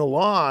chugging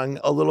along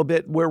a little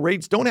bit where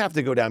rates don't have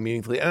to go down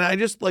meaningfully. And I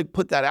just like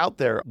put that out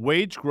there.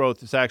 Wage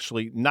growth is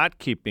actually not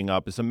keeping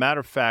up. As a matter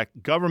of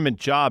fact, government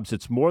jobs,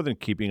 it's more than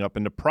keeping up.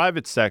 In the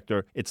private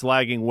sector, it's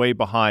lagging way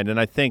behind. And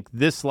I think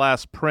this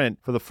last print,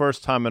 for the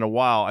first time in a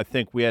while, I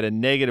think we had a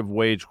negative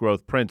wage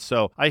growth print.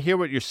 So I hear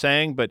what you're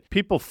saying, but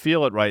people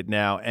feel it right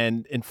now.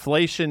 And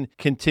inflation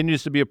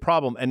continues to be a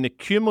problem. And the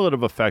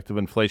cumulative effect of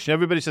inflation,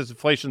 everybody says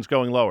inflation's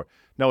going lower.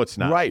 No, it's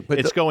not. Right, but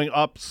it's going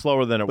up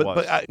slower than it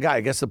was. But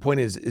I guess the point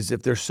is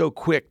if they're so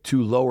quick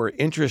to lower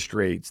interest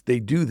rates, they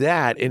do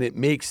that, and it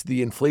makes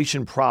the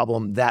inflation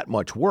problem that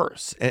much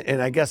worse.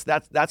 And I guess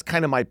that's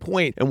kind of my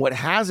point. And what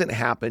hasn't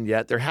happened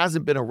yet, there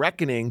hasn't been a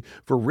reckoning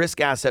for risk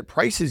asset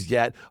prices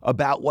yet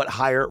about what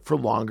higher for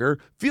longer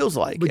feels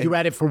like. But you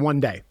had it for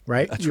one day,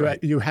 right? That's you right.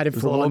 You had it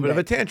for a little one bit day. of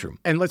a tantrum.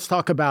 And let's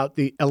talk about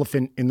the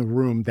elephant in the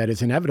room that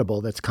is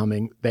inevitable, that's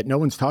coming, that no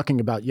one's talking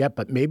about yet,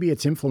 but maybe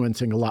it's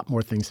influencing a lot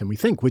more things than we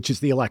think, which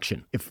is the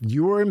election. If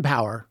you were in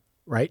power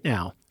right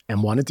now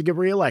and wanted to get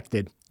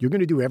reelected, you're going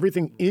to do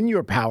everything in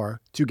your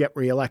power to get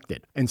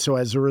reelected. And so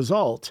as a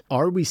result,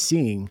 are we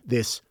seeing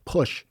this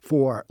push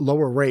for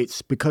lower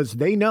rates because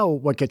they know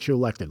what gets you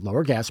elected?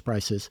 Lower gas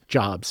prices,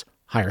 jobs,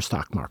 higher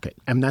stock market.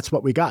 And that's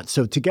what we got.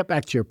 So to get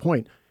back to your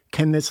point,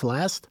 can this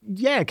last?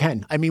 Yeah, it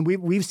can. I mean,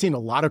 we've seen a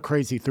lot of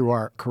crazy through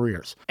our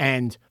careers.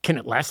 And can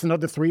it last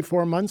another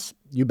 3-4 months?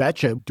 You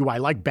betcha. Do I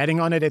like betting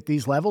on it at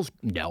these levels?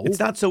 No. It's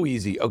not so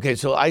easy. Okay,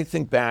 so I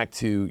think back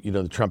to,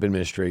 the Trump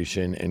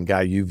administration, and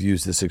Guy, you've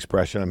used this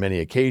expression on many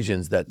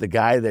occasions, that the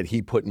guy that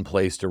he put in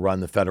place to run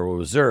the Federal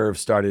Reserve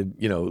started,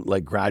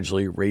 like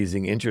gradually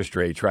raising interest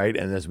rates, right?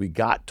 And as we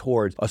got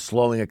towards a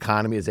slowing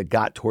economy, as it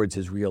got towards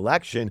his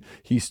reelection,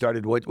 he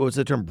started, what was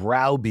the term?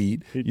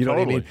 Browbeat. You know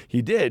what I mean?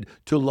 He did,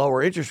 to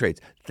lower interest rates.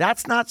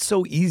 That's not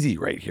so easy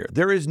right here.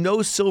 There is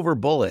no silver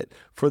bullet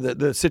for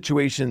the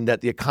situation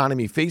that the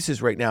economy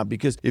faces right now,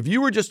 because if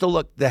you were just to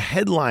look the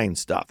headline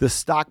stuff, the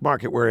stock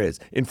market where it is,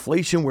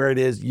 inflation where it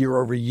is year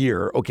over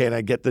year, okay, and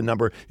I get the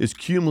number is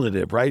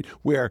cumulative, right?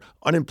 Where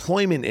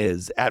unemployment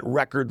is at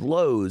record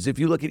lows. If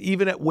you look at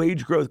even at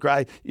wage growth,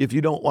 Guy, if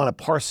you don't want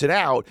to parse it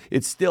out,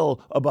 it's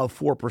still above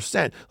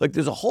 4%. Like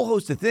there's a whole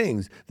host of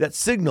things that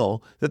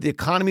signal that the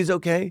economy is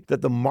okay,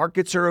 that the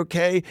markets are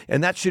okay,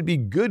 and that should be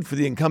good for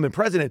the incumbent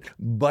president,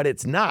 but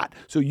it's not.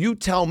 So you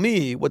tell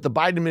me what the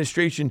Biden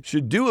administration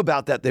should do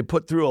about that. They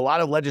put through a lot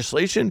of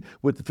legislation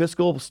with the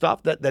fiscal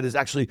stuff that is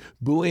actually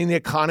buoying the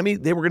economy.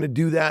 They were going to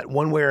do that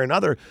one way or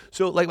another.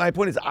 So like my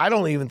point is, I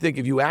don't even think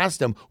if you asked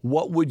them,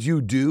 what would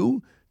you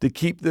do to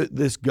keep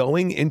this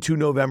going into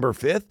November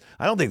 5th?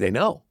 I don't think they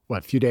know.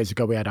 A few days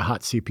ago, we had a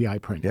hot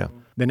CPI print. Yeah.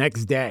 The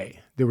next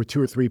day, there were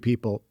 2 or 3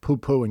 people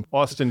poo-pooing.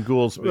 Austin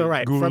Goolsbee.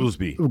 Right,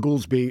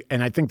 Goolsbee.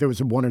 And I think there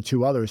was 1 or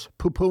 2 others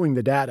poo-pooing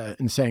the data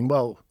and saying,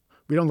 well,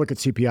 we don't look at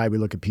CPI, we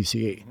look at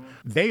PCE.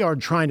 They are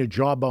trying to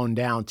jawbone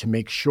down to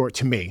make sure,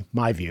 to me,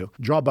 my view,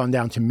 jawbone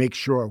down to make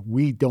sure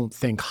we don't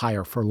think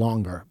higher for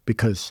longer,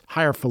 because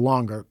higher for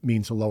longer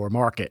means a lower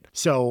market.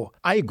 So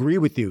I agree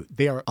with you.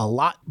 They are a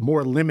lot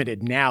more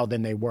limited now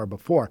than they were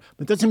before,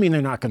 but it doesn't mean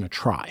they're not going to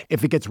try.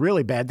 If it gets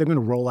really bad, they're going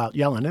to roll out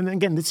Yellen. And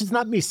again, this is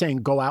not me saying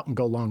go out and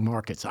go long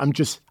markets. I'm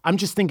just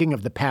thinking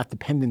of the path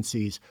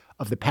dependencies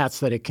of the paths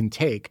that it can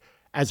take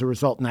as a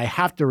result. And I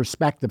have to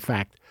respect the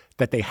fact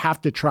that they have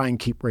to try and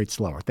keep rates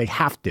lower. They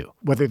have to.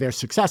 Whether they're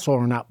successful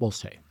or not, we'll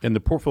see. And the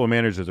portfolio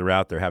managers that are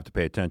out there have to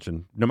pay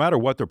attention, no matter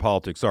what their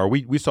politics are.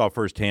 We saw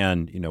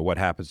firsthand, what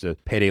happens to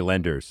payday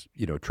lenders.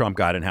 Trump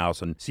got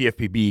in-house and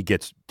CFPB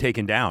gets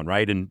taken down,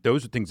 right? And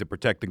those are things that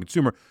protect the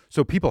consumer.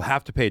 So people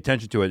have to pay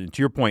attention to it. And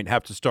to your point,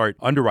 have to start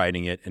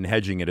underwriting it and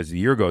hedging it as the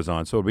year goes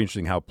on. So it'll be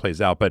interesting how it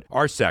plays out. But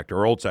our sector,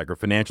 our old sector,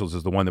 financials,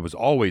 is the one that was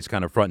always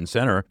kind of front and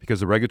center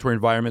because of the regulatory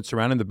environment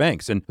surrounding the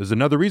banks. And there's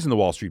another reason the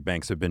Wall Street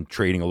banks have been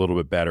trading a little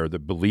bit better better, the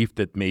belief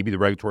that maybe the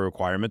regulatory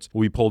requirements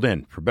will be pulled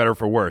in, for better or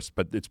for worse.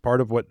 But it's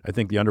part of what I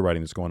think the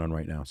underwriting that's going on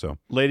right now. So,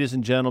 ladies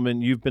and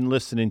gentlemen, you've been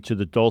listening to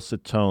the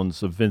dulcet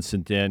tones of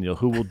Vincent Daniel,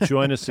 who will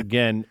join us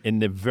again in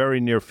the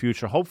very near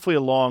future, hopefully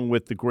along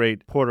with the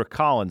great Porter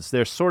Collins.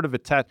 They're sort of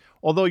attached,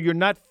 although you're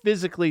not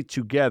physically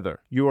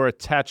together, you are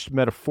attached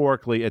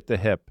metaphorically at the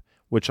hip,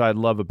 which I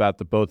love about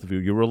the both of you.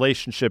 Your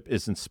relationship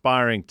is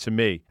inspiring to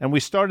me. And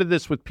we started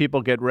this with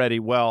People Get Ready.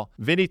 Well,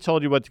 Vinny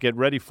told you what to get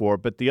ready for,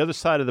 but the other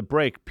side of the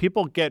break,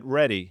 people get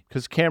ready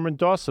because Cameron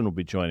Dawson will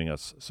be joining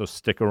us. So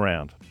stick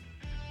around.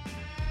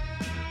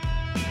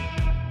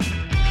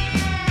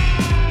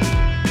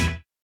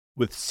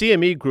 With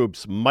CME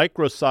Group's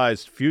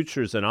micro-sized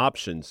futures and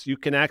options, you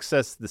can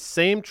access the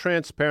same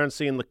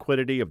transparency and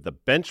liquidity of the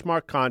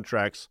benchmark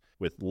contracts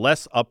with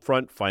less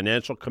upfront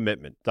financial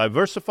commitment.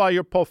 Diversify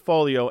your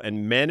portfolio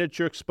and manage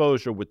your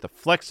exposure with the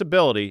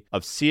flexibility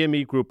of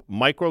CME Group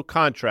micro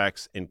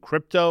contracts in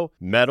crypto,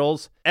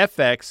 metals,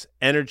 FX,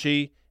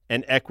 energy,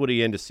 and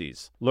equity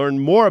indices. Learn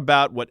more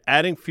about what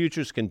adding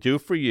futures can do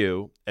for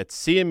you at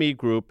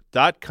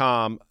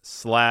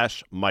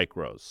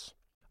cmegroup.com/micros.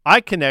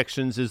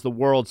 iConnections is the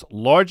world's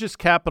largest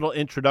capital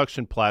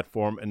introduction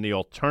platform in the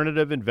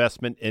alternative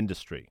investment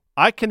industry.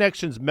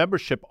 iConnections'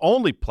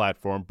 membership-only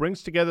platform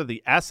brings together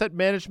the asset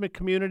management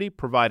community,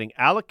 providing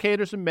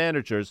allocators and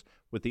managers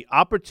with the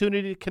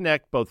opportunity to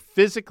connect both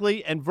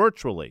physically and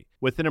virtually.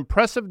 With an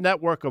impressive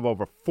network of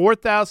over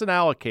 4,000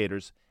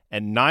 allocators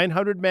and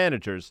 900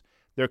 managers,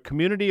 their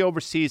community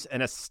oversees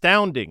an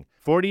astounding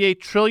 $48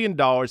 trillion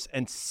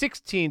and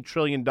 $16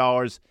 trillion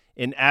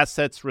in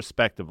assets,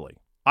 respectively.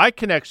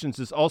 iConnections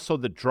is also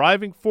the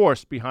driving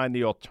force behind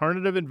the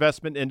alternative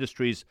investment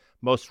industry's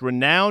most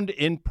renowned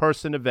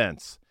in-person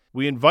events.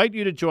 We invite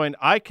you to join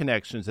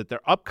iConnections at their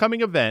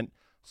upcoming event,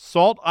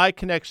 SALT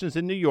iConnections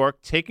in New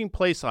York, taking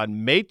place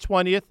on May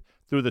 20th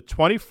through the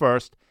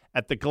 21st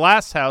at the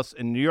Glass House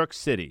in New York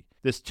City.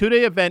 This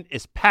two-day event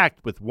is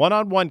packed with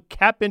one-on-one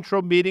cap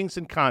intro meetings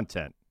and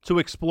content. To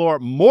explore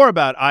more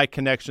about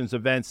iConnections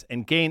events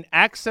and gain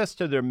access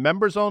to their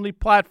members-only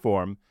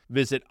platform,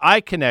 visit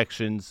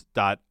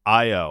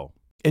iConnections.io.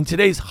 In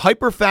today's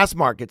hyper-fast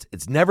markets,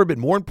 it's never been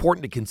more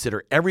important to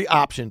consider every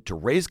option to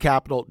raise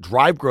capital,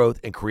 drive growth,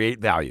 and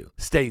create value.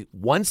 Stay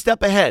one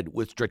step ahead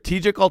with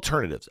Strategic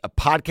Alternatives, a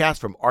podcast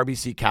from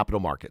RBC Capital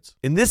Markets.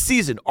 In this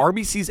season,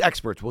 RBC's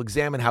experts will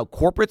examine how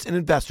corporates and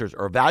investors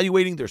are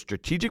evaluating their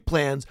strategic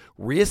plans,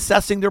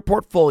 reassessing their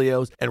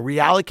portfolios, and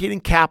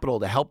reallocating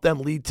capital to help them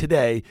lead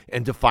today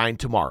and define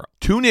tomorrow.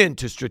 Tune in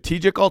to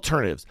Strategic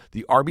Alternatives,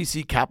 the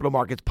RBC Capital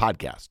Markets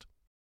podcast.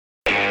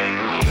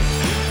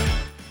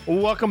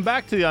 Welcome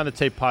back to the On the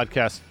Tape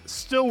podcast.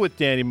 Still with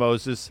Danny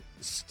Moses,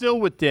 still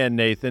with Dan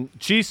Nathan.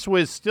 G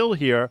Swizz still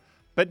here,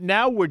 but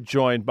now we're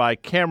joined by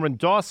Cameron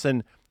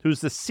Dawson, who's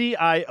the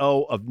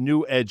CIO of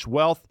New Edge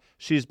Wealth.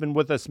 She's been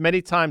with us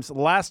many times.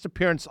 Last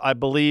appearance, I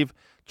believe,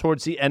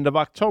 towards the end of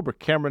October.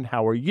 Cameron,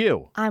 how are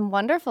you? I'm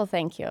wonderful,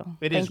 thank you.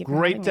 It is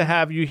great to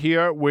have you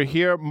here. We're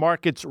here.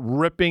 Market's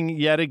ripping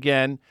yet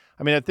again.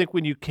 I mean, I think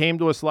when you came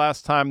to us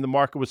last time, the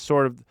market was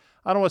sort of,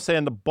 I don't want to say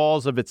on the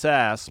balls of its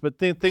ass, but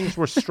things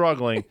were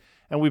struggling,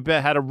 and we've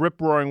had a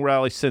rip-roaring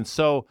rally since.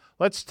 So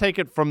let's take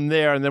it from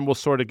there, and then we'll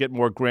sort of get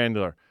more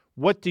granular.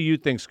 What do you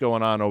think's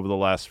going on over the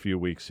last few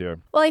weeks here?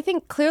 Well, I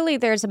think clearly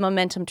there's a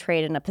momentum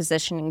trade and a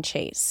positioning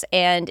chase.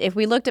 And if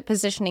we looked at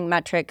positioning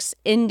metrics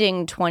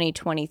ending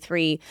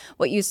 2023,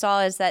 what you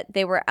saw is that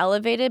they were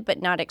elevated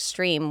but not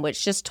extreme,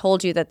 which just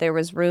told you that there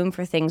was room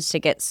for things to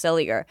get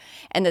sillier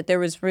and that there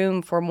was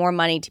room for more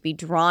money to be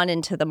drawn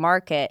into the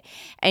market.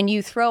 And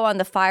you throw on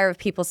the fire of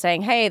people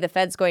saying, hey, the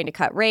Fed's going to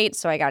cut rates,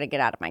 so I got to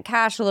get out of my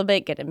cash a little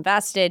bit, get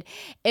invested.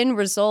 End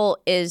result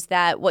is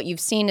that what you've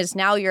seen is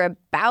now you're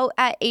about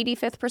at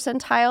 85th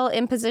percentile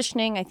in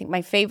positioning. I think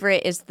my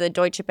favorite is the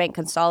Deutsche Bank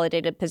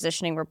Consolidated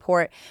Positioning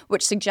Report,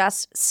 which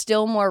suggests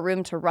still more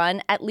room to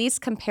run, at least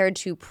compared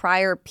to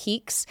prior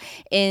peaks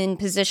in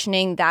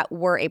positioning that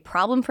were a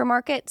problem for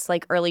markets,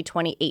 like early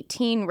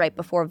 2018, right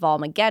before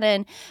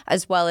Volmageddon,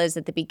 as well as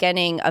at the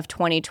beginning of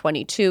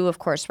 2022, of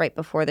course, right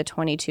before the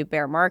 22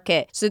 bear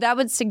market. So that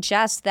would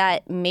suggest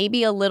that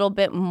maybe a little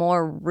bit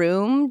more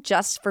room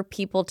just for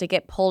people to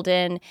get pulled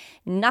in,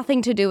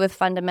 nothing to do with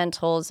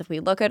fundamentals. If we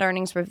look at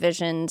earnings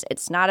revisions,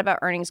 it's not about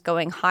earnings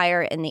going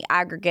higher in the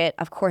aggregate.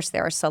 Of course,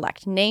 there are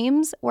select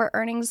names where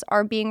earnings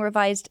are being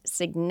revised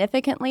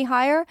significantly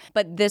higher,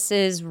 but this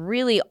is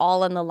really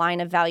all in the line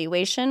of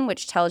valuation,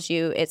 which tells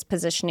you it's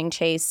positioning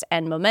chase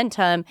and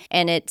momentum,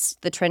 and it's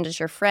the trend is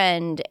your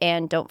friend,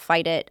 and don't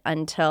fight it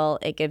until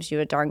it gives you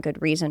a darn good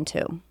reason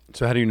to.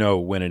 So how do you know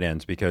when it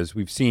ends? Because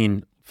we've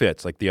seen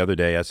fits, like the other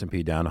day,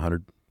 S&P down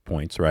 100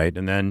 points, right?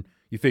 And then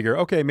you figure,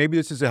 okay, maybe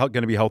this is going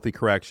to be a healthy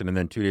correction, and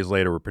then 2 days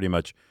later, we're pretty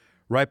much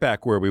right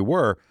back where we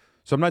were.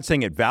 So I'm not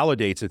saying it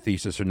validates a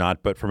thesis or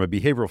not, but from a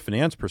behavioral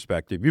finance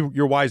perspective,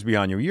 you're wise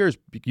beyond your years.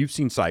 You've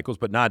seen cycles,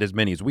 but not as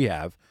many as we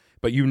have.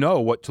 But you know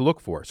what to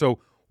look for. So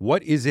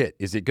what is it?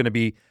 Is it going to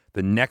be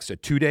the next, a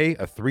 2-day,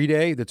 a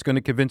 3-day that's going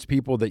to convince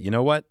people that, you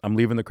know what, I'm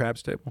leaving the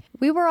craps table?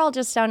 We were all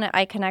just down at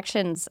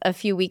iConnections a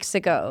few weeks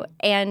ago.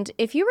 And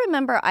if you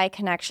remember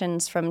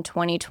iConnections from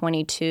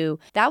 2022,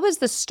 that was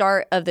the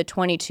start of the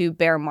 22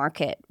 bear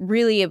market.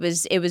 Really, it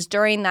was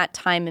during that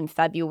time in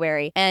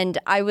February. And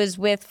I was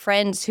with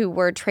friends who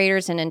were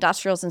traders in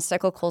industrials and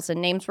cyclicals,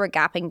 and names were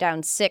gapping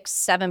down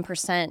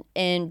 6-7%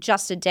 in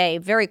just a day,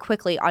 very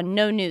quickly on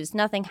no news.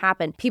 Nothing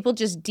happened. People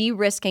just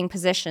de-risking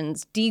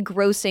positions,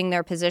 degrossing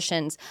their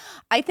positions.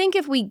 I think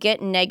if we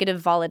get negative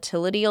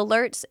volatility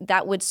alerts,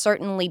 that would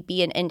certainly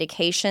be an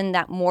indication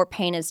that more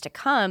pain is to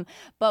come.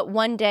 But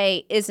one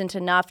day isn't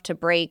enough to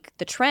break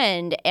the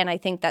trend. And I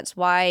think that's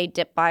why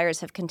dip buyers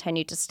have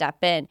continued to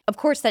step in. Of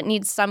course, that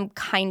needs some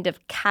kind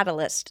of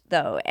catalyst,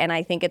 though. And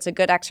I think it's a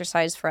good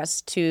exercise for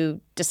us to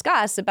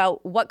discuss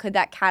about what could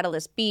that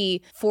catalyst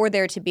be for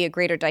there to be a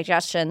greater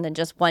digestion than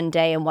just one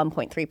day and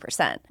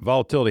 1.3%.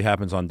 Volatility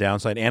happens on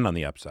downside and on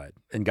the upside.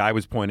 And Guy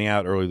was pointing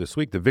out earlier this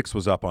week, the VIX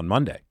was up on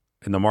Monday.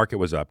 And the market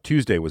was up.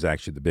 Tuesday was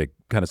actually the big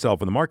kind of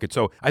sell-off in the market.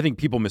 So I think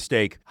people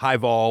mistake high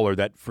vol or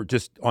that for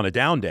just on a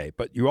down day.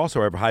 But you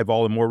also have high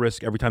vol and more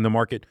risk every time the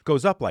market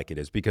goes up like it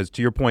is. Because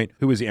to your point,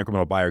 who is the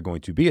incremental buyer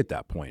going to be at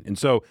that point? And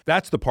so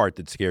that's the part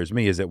that scares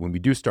me, is that when we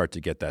do start to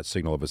get that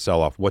signal of a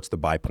sell-off, what's the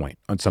buy point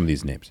on some of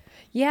these names?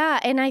 Yeah,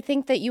 and I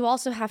think that you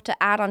also have to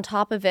add on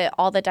top of it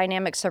all the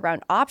dynamics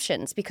around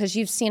options, because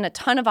you've seen a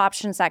ton of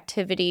options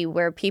activity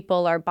where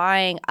people are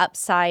buying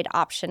upside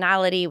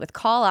optionality with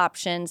call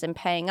options and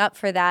paying up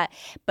for that,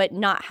 but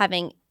not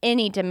having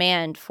any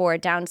demand for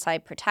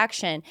downside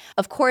protection.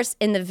 Of course,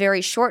 in the very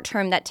short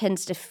term, that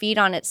tends to feed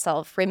on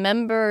itself.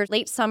 Remember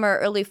late summer,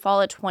 early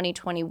fall of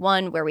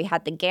 2021, where we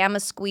had the gamma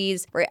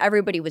squeeze, where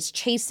everybody was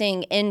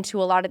chasing into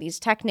a lot of these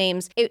tech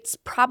names. It's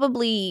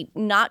probably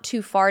not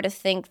too far to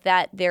think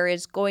that there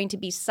is going to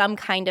be some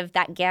kind of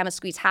that gamma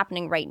squeeze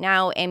happening right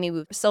now.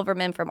 Amy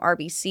Silverman from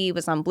RBC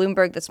was on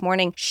Bloomberg this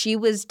morning. She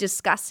was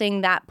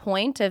discussing that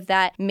point of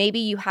that maybe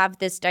you have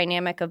this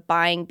dynamic of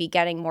buying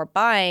begetting more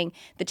buying.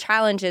 The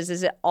challenge is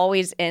it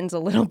always ends a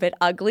little bit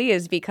ugly,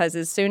 is because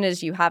as soon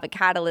as you have a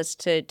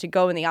catalyst to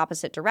go in the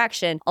opposite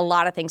direction, a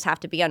lot of things have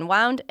to be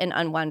unwound and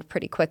unwound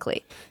pretty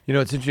quickly. You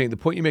know, it's interesting. The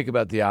point you make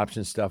about the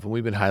option stuff, and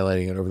we've been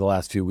highlighting it over the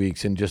last few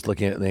weeks and just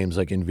looking at names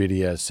like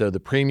NVIDIA. So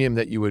the premium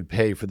that you would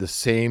pay for the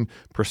same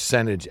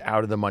percentage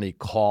out of the money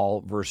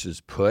call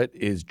versus put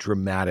is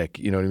dramatic,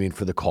 you know what I mean,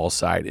 for the call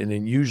side. And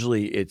then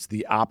usually it's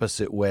the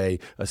opposite way,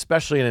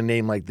 especially in a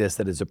name like this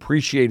that is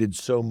appreciated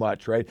so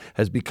much, right?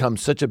 Has become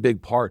such a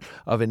big part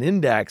of an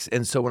index.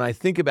 And so when I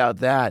think about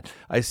that,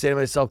 I say to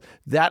myself,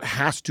 that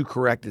has to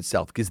correct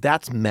itself, because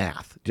that's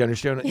math. Do you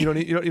understand? You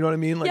know what I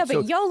mean? Like, yeah,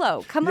 but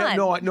YOLO, come on.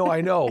 No,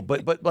 I know.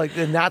 But like,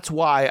 and that's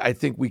why I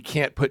think we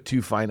can't put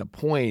too fine a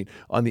point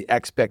on the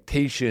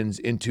expectations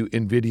into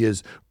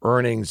NVIDIA's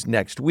earnings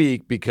next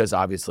week, because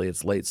obviously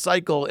it's late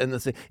cycle and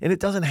it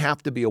doesn't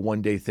have to be a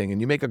one-day thing.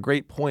 And you make a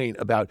great point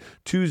about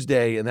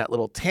Tuesday and that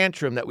little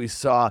tantrum that we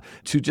saw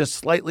to just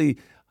slightly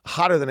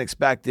hotter than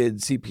expected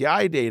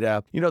CPI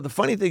data. You know, the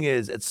funny thing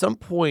is, at some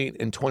point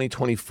in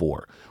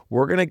 2024,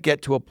 we're going to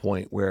get to a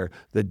point where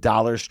the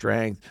dollar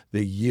strength,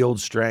 the yield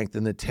strength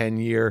in the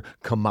 10-year,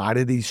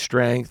 commodity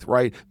strength,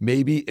 right?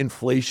 Maybe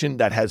inflation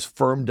that has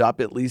firmed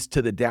up at least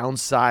to the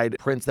downside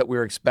prints that we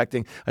were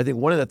expecting. I think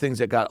one of the things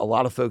that got a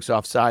lot of folks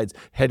off sides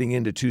heading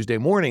into Tuesday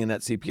morning in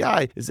that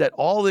CPI is that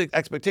all the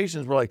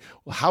expectations were like,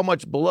 well, how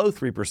much below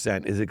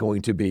 3% is it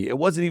going to be? It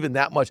wasn't even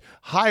that much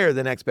higher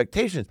than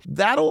expectations.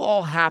 That'll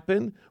all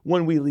happen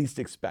when we least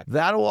expect.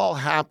 That'll all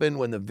happen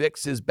when the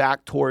VIX is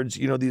back towards,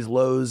 you know, these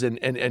lows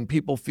and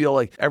people feel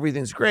like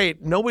everything's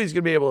great. Nobody's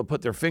going to be able to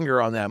put their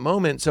finger on that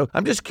moment. So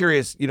I'm just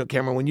curious, you know,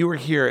 Cameron, when you were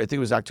here, I think it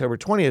was October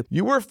 20th,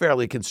 you were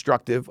fairly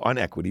constructive on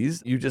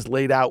equities. You just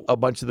laid out a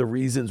bunch of the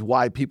reasons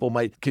why people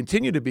might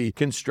continue to be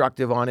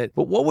constructive on it.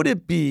 But what would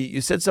it be?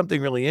 You said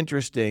something really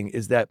interesting,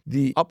 is that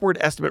the upward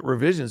estimate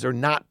revisions are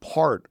not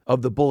part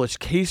of the bullish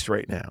case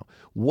right now.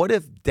 What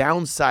if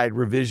downside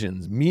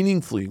revisions,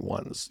 meaningfully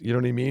ones, you know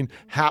what I mean,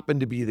 happen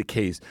to be the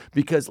case?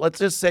 Because let's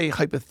just say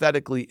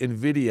hypothetically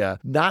NVIDIA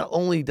not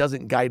only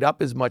doesn't guide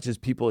up as much as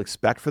people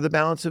expect for the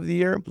balance of the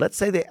year, let's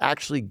say they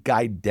actually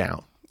guide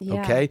down.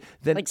 Yeah. Okay.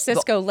 Then like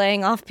Cisco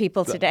laying off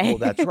people today. Well,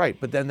 that's right.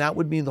 But then that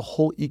would mean the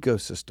whole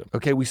ecosystem.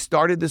 Okay. We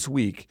started this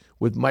week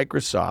with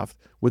Microsoft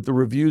with the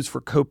reviews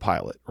for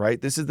Copilot, right?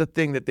 This is the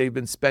thing that they've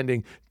been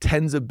spending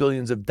tens of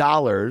billions of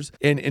dollars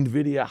in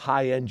NVIDIA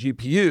high-end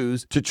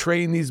GPUs to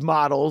train these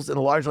models and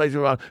a large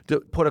language model to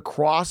put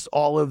across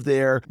all of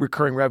their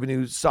recurring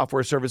revenue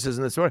software services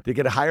and this sort. They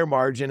get a higher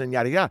margin and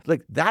yada, yada.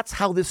 Like, that's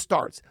how this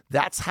starts.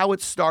 That's how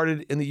it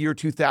started in the year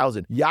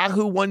 2000.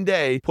 Yahoo one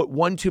day put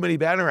one too many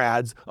banner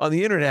ads on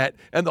the internet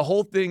and the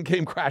whole thing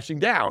came crashing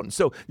down.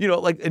 So, you know,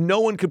 like, and no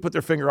one could put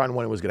their finger on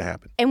when it was going to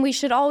happen. And we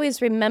should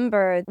always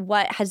remember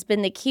what has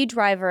been the key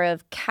driver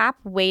of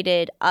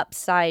cap-weighted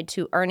upside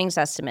to earnings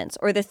estimates,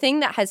 or the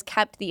thing that has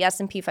kept the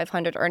S&P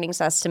 500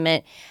 earnings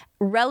estimate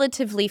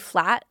relatively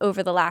flat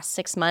over the last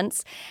 6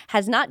 months,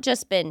 has not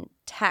just been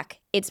tech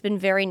It's been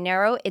very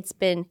narrow. It's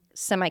been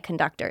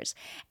semiconductors.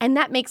 And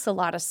that makes a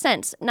lot of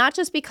sense, not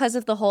just because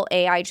of the whole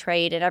AI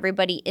trade and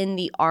everybody in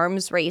the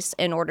arms race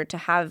in order to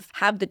have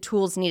the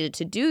tools needed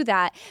to do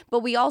that, but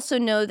we also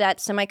know that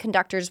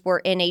semiconductors were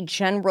in a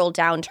general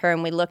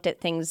downturn. We looked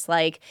at things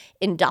like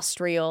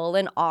industrial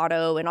and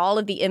auto and all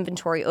of the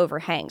inventory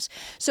overhangs.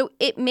 So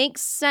it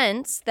makes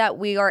sense that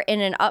we are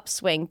in an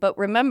upswing, but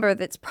remember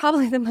that's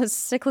probably the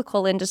most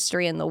cyclical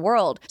industry in the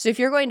world. So if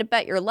you're going to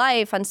bet your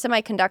life on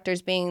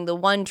semiconductors being the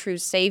one true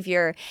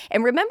savior,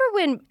 and remember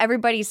when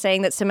everybody's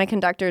saying that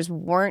semiconductors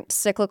weren't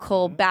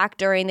cyclical back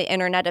during the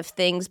Internet of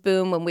Things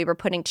boom when we were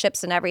putting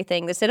chips and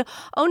everything. They said,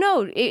 oh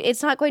no,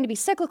 it's not going to be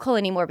cyclical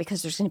anymore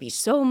because there's going to be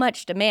so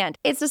much demand.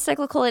 It's a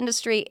cyclical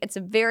industry. It's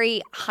a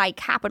very high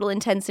capital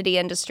intensity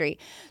industry.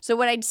 So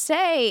what I'd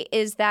say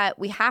is that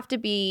we have to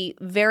be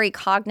very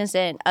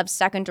cognizant of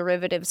second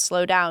derivative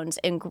slowdowns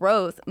in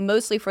growth,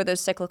 mostly for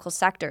those cyclical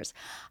sectors.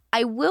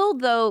 I will,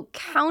 though,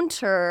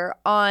 counter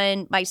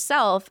on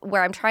myself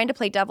where I'm trying to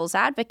play devil's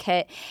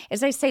advocate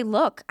is I say,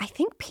 look, I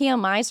think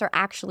PMIs are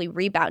actually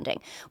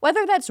rebounding.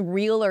 Whether that's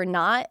real or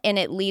not, and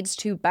it leads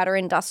to better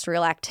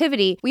industrial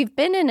activity, we've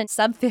been in a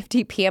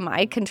sub-50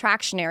 PMI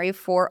contractionary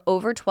for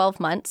over 12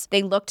 months.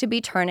 They look to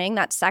be turning.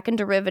 That second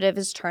derivative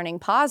is turning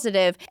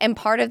positive. And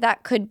part of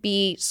that could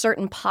be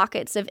certain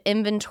pockets of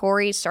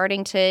inventory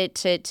starting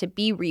to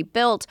be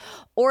rebuilt,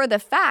 or the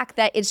fact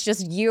that it's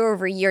just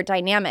year-over-year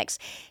dynamics.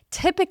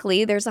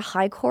 Typically, there's a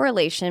high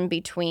correlation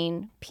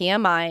between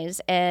PMIs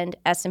and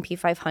S&P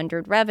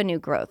 500 revenue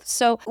growth.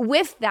 So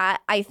with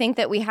that, I think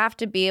that we have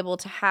to be able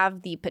to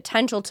have the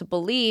potential to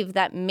believe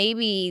that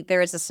maybe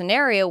there is a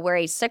scenario where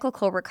a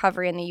cyclical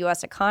recovery in the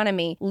U.S.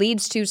 economy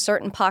leads to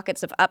certain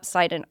pockets of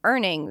upside in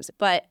earnings.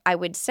 But I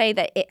would say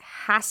that it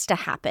has to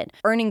happen.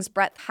 Earnings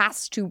breadth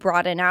has to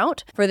broaden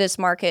out for this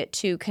market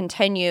to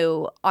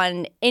continue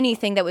on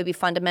anything that would be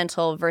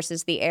fundamental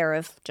versus the air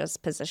of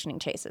just positioning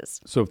chases.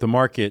 So if the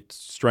market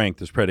strength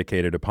is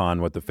predicated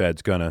upon what the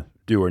Fed's going to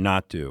do or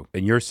not do,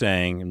 and you're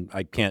saying, and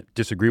I can't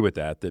disagree with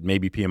that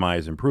maybe PMI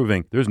is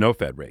improving, there's no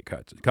Fed rate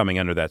cuts coming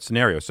under that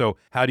scenario. So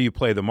how do you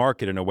play the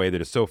market in a way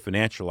that is so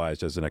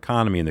financialized as an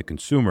economy, and the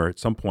consumer at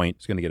some point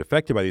is going to get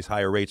affected by these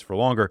higher rates for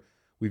longer?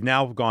 We've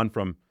now gone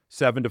from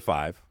 7 to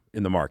 5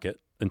 in the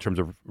market in terms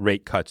of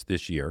rate cuts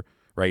this year,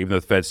 right? Even though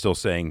the Fed's still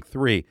saying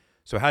 3.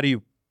 So how do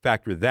you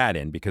factor that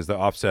in? Because the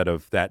offset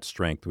of that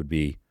strength would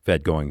be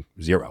Fed going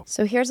 0.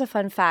 So here's a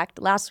fun fact.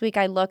 Last week,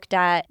 I looked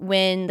at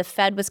when the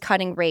Fed was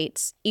cutting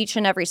rates each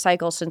and every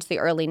cycle since the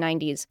early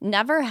 90s.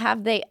 Never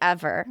have they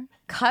ever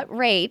cut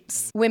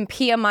rates when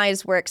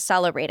PMIs were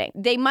accelerating.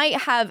 They might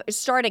have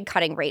started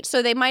cutting rates.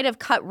 So they might have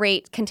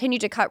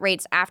continued to cut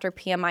rates after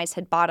PMIs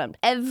had bottomed.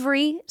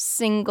 Every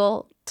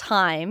single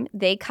time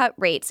they cut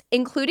rates,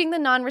 including the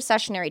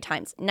non-recessionary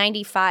times,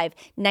 95,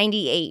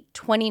 98,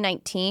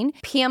 2019,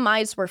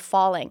 PMIs were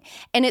falling.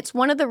 And it's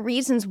one of the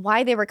reasons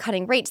why they were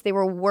cutting rates. They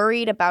were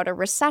worried about a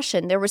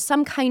recession. There was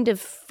some kind of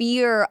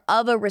fear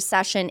of a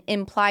recession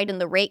implied in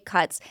the rate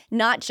cuts,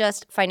 not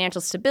just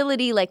financial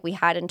stability like we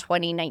had in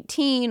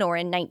 2019 or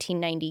in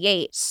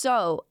 1998.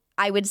 So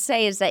I would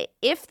say is that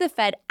if the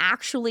Fed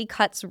actually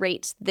cuts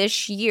rates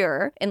this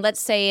year, and let's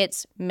say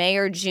it's May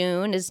or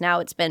June, as now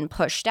it's been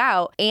pushed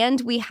out,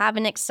 and we have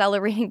an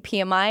accelerating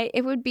PMI,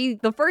 it would be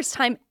the first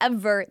time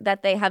ever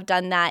that they have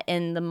done that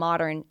in the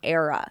modern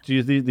era. Do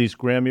you these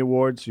Grammy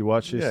Awards? You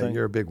watch these things?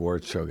 You're a big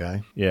awards show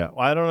guy. Yeah, well,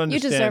 I don't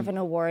understand. You deserve an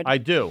award. I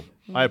do.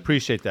 I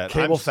appreciate that.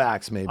 Cable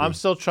facts, maybe. I'm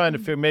still trying to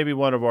figure, maybe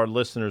one of our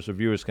listeners or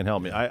viewers can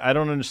help me. I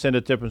don't understand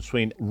the difference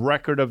between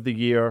record of the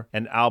year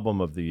and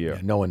album of the year.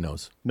 Yeah, no one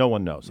knows. No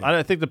one knows. Yeah.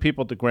 I think the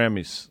people at the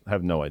Grammys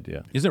have no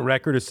idea. Isn't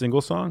record a single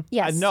song?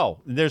 Yes.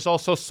 No. There's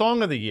also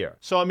Song of the Year.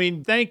 So, I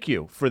mean, thank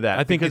you for that.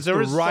 I think it's the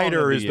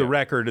writer is the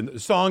record, and the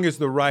song is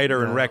the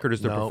writer, and record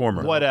is the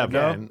performer. Whatever.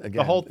 Again,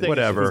 the whole thing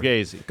whatever.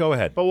 is Fugazi. Go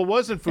ahead. But what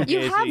wasn't Fugazi?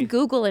 You have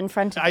Google in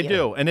front of you. I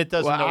do, and it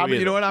doesn't know either.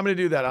 You know what? I'm going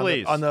to do that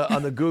Please. on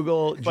the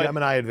Google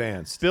Gemini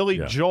Advanced. Billy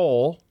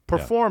Joel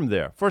performed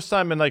there. First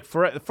time in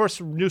the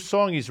first new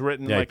song he's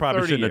written in he like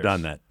probably 30 shouldn't years. have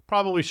done that.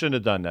 Probably shouldn't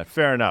have done that.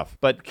 Fair enough.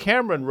 But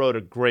Cameron wrote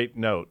a great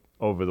note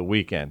over the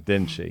weekend,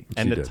 didn't she?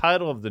 And the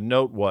title of the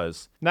note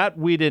was not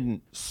 "We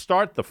didn't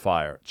start the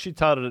fire." She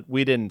titled it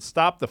 "We didn't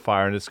stop the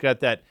fire," and it's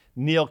got that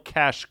Neil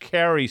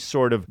Kashkari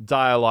sort of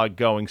dialogue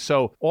going.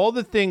 So all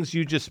the things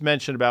you just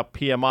mentioned about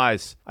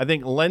PMIs, I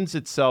think lends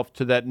itself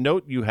to that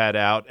note you had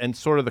out and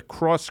sort of the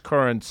cross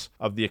currents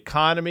of the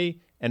economy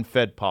and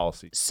Fed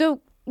policy. So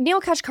Neil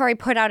Kashkari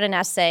put out an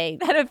essay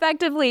that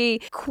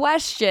effectively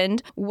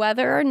questioned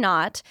whether or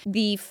not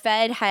the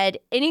Fed had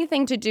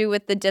anything to do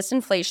with the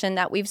disinflation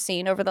that we've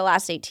seen over the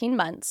last 18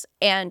 months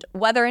and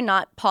whether or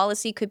not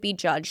policy could be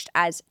judged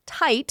as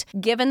tight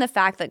given the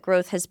fact that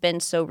growth has been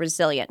so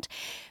resilient.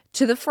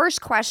 To the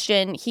first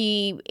question,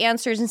 he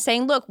answers in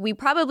saying, look, we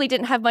probably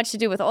didn't have much to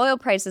do with oil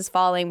prices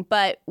falling,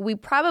 but we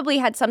probably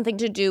had something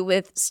to do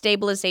with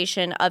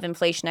stabilization of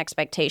inflation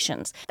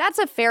expectations. That's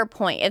a fair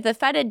point. If the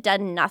Fed had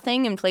done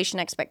nothing,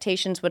 inflation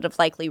expectations would have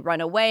likely run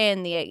away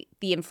and the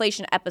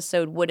inflation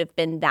episode would have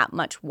been that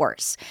much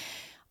worse.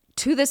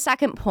 To the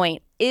second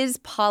point, is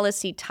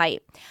policy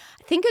tight.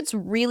 I think it's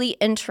really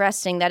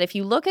interesting that if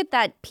you look at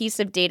that piece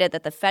of data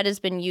that the Fed has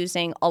been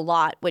using a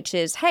lot, which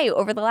is, hey,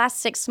 over the last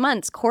 6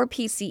 months, core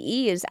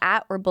PCE is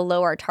at or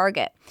below our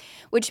target,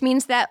 which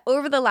means that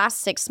over the last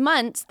 6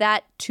 months,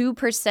 that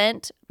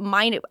 2%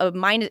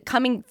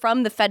 coming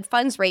from the Fed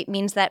funds rate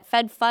means that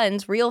Fed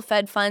funds, real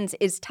Fed funds,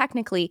 is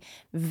technically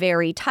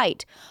very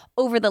tight.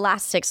 Over the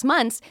last 6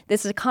 months,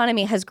 this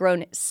economy has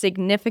grown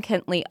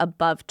significantly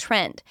above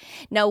trend.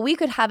 Now, we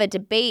could have a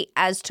debate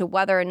as to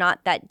whether or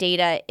not that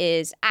data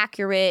is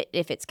accurate,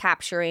 if it's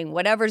capturing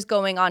whatever's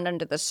going on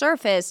under the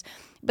surface.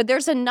 But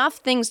there's enough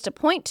things to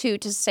point to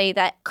say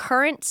that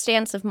current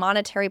stance of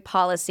monetary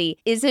policy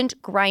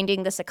isn't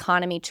grinding this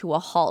economy to a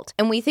halt.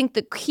 And we think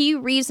the key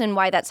reason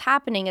why that's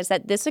happening is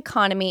that this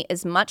economy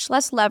is much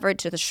less levered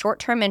to the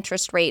short-term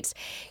interest rates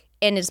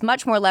and is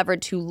much more levered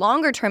to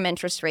longer-term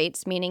interest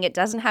rates, meaning it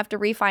doesn't have to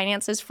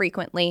refinance as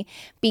frequently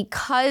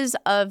because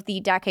of the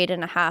decade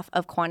and a half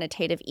of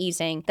quantitative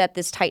easing that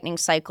this tightening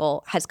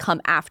cycle has come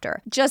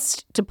after.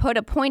 Just to put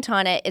a point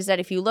on it is that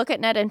if you look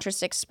at net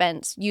interest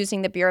expense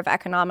using the Bureau of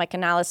Economic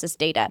Analysis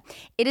data,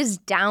 it is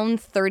down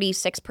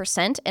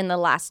 36% in the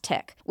last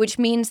tick, which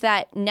means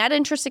that net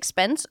interest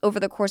expense over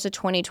the course of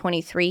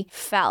 2023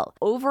 fell.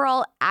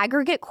 Overall,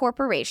 aggregate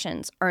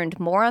corporations earned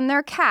more on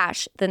their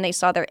cash than they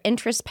saw their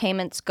interest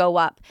payments go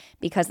up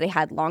because they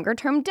had longer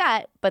term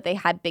debt, but they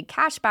had big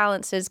cash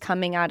balances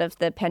coming out of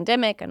the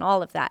pandemic and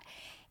all of that.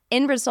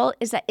 End result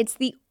is that it's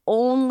the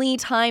only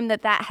time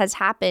that has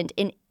happened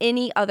in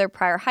any other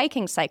prior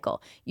hiking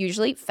cycle.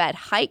 Usually Fed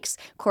hikes,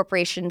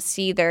 corporations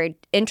see their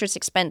interest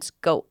expense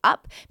go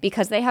up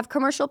because they have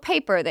commercial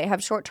paper, they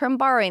have short-term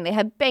borrowing, they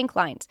have bank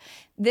lines.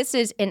 This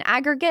is in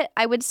aggregate,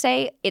 I would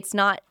say it's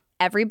not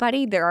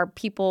everybody. There are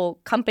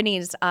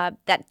companies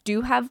that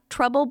do have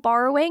trouble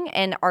borrowing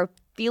and are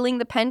feeling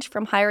the pinch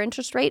from higher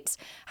interest rates.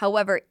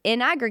 However,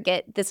 in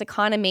aggregate, this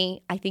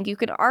economy, I think you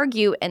could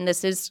argue, and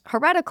this is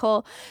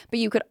heretical, but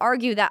you could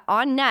argue that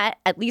on net,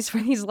 at least for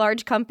these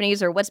large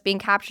companies or what's being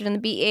captured in the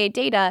BEA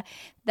data,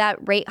 that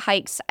rate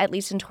hikes, at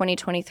least in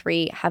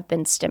 2023, have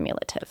been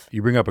stimulative.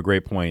 You bring up a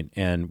great point,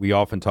 and we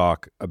often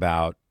talk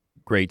about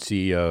great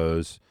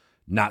CEOs,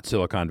 not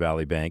Silicon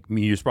Valley Bank. I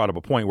mean, you just brought up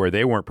a point where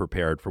they weren't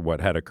prepared for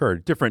what had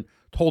occurred.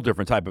 Whole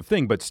different type of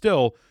thing, but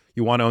still,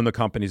 you want to own the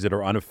companies that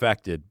are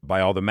unaffected by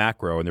all the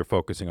macro and they're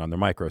focusing on their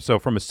micro. So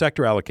from a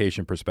sector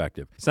allocation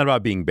perspective, it's not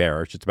about being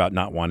bearish. It's about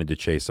not wanting to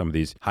chase some of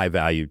these high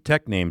value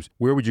tech names.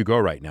 Where would you go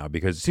right now?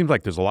 Because it seems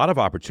like there's a lot of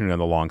opportunity on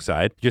the long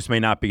side. It just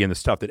may not be in the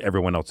stuff that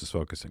everyone else is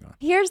focusing on.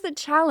 Here's the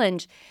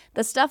challenge.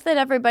 The stuff that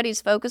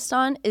everybody's focused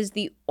on is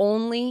the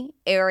only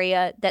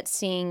area that's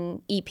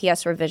seeing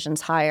EPS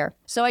revisions higher.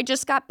 So I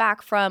just got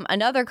back from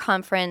another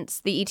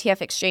conference, the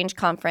ETF Exchange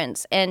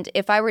Conference. And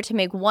if I were to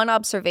make one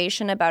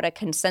observation about a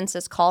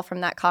consensus call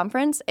from that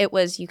conference, it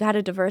was you got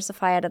to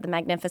diversify out of the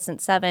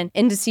Magnificent Seven.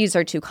 Indices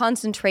are too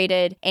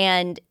concentrated.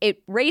 And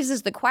it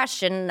raises the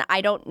question, I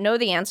don't know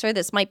the answer,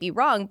 this might be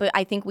wrong, but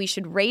I think we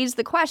should raise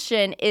the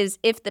question is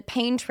if the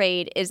pain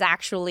trade is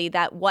actually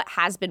that what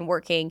has been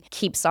working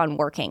keeps on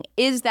working.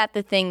 Is that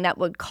the thing that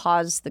would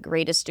cause the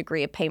greatest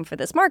degree of pain for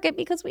this market?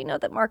 Because we know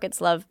that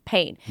markets love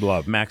pain.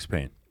 Love max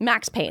pain.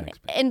 Max pain.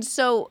 And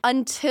so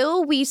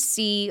until we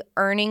see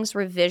earnings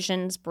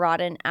revisions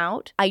broaden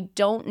out, I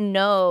don't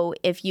know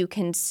if you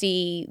can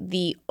see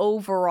the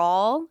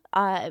overall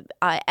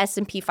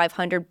S&P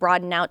 500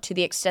 broaden out to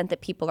the extent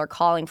that people are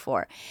calling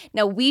for.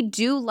 Now, we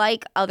do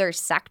like other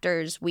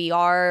sectors. We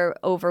are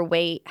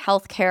overweight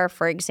healthcare,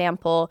 for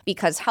example,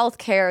 because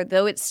healthcare,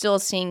 though it's still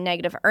seeing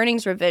negative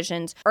earnings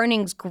revisions,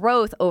 earnings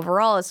growth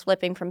overall is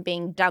flipping from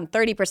being down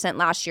 30%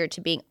 last year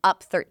to being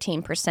up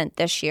 13%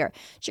 this year.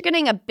 So you're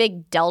getting a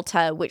big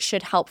delta, which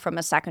should help from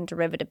a second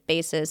derivative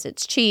basis.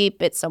 It's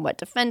cheap, it's somewhat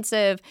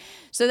defensive.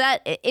 So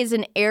that is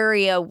an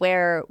area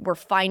where we're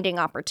finding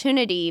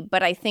opportunity.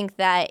 But I think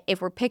that if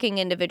we're picking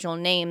individual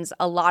names,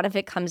 a lot of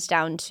it comes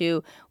down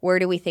to where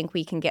do we think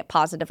we can get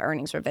positive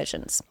earnings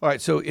revisions. All right,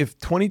 so if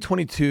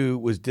 2022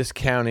 was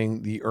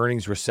discounting the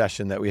earnings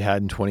recession that we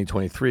had in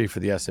 2023 for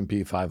the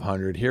S&P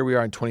 500, here we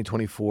are in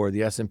 2024.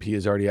 The S&P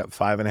is already up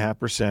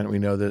 5.5%. We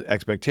know the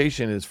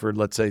expectation is for,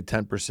 let's say,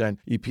 10%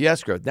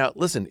 EPS growth. Now,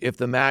 listen, if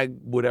the MAG,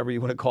 whatever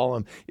you want to call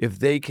them, if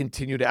they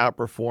continue to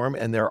outperform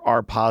and there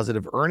are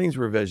positive earnings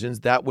revisions,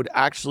 that would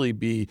actually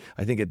be,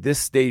 I think at this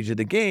stage of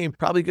the game,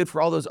 probably good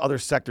for all those other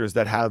sectors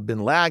that have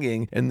been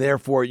lagging, and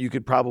therefore you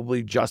could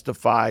probably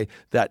justify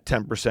that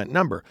 10%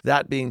 number.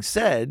 That being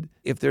said,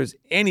 if there's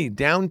any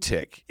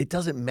downtick, it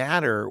doesn't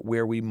matter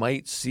where we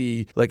might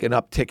see like an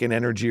uptick in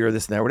energy or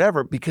this and that,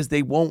 whatever, because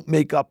they won't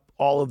make up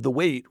all of the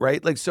weight,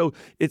 right? Like, so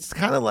it's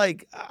kind of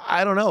like,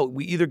 I don't know,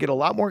 we either get a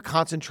lot more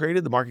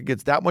concentrated, the market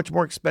gets that much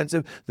more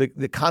expensive,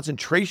 the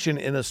concentration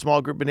in a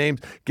small group of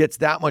names gets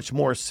that much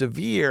more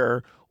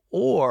severe,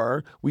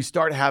 or we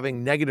start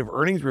having negative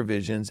earnings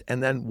revisions,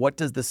 and then what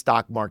does the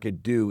stock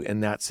market do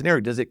in that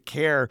scenario? Does it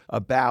care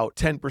about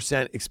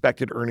 10%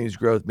 expected earnings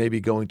growth,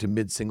 maybe going to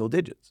mid-single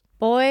digits?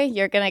 Boy,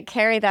 you're going to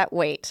carry that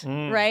weight,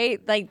 right?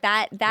 Like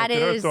that Look at her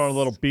is... throwing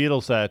little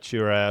Beatles at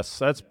your ass.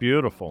 That's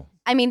beautiful.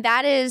 I mean,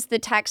 that is the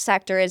tech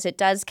sector, as it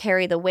does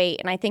carry the weight.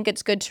 And I think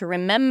it's good to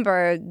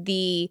remember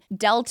the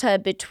delta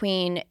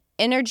between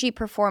energy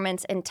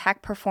performance and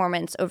tech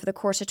performance over the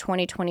course of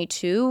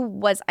 2022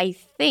 was, I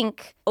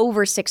think,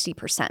 over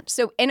 60%.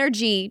 So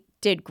energy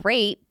did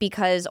great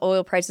because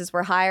oil prices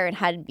were higher and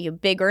had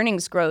big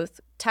earnings growth.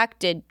 Tech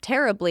did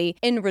terribly.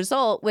 End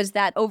result was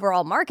that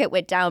overall market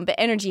went down, but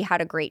energy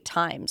had a great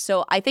time.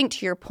 So I think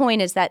to your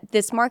point is that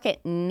this market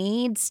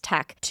needs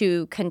tech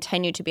to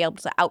continue to be able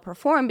to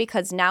outperform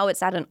because now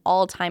it's at an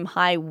all-time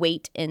high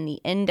weight in the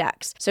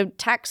index. So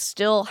tech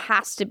still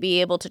has to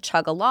be able to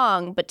chug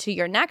along. But to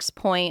your next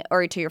point,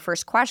 or to your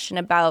first question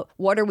about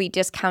what are we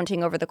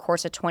discounting over the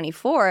course of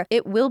 24,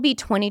 it will be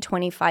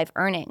 2025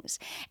 earnings.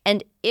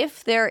 And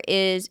if there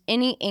is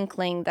any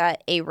inkling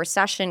that a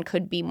recession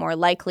could be more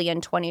likely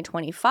in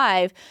 2025,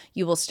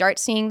 you will start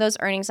seeing those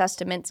earnings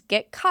estimates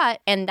get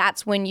cut. And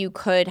that's when you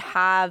could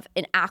have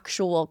an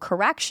actual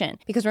correction.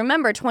 Because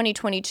remember,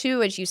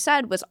 2022, as you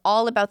said, was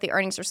all about the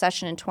earnings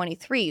recession in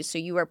 23. So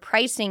you were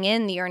pricing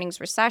in the earnings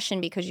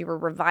recession because you were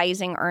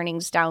revising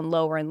earnings down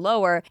lower and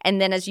lower. And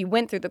then as you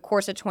went through the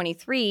course of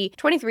 23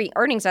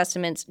 earnings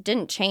estimates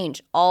didn't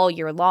change all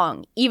year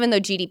long, even though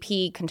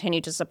GDP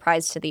continued to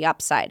surprise to the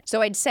upside.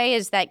 So I'd say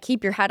is that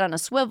keep your head on a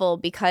swivel,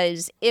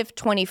 because if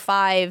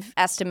 25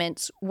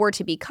 estimates were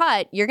to be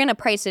cut, you're going to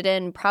price it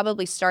in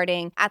probably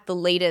starting at the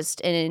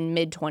latest in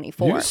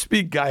mid-24. You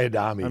speak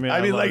Gayadami.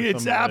 I mean like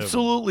it's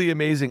absolutely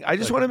amazing. I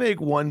just want to make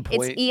one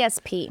point. It's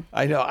ESP.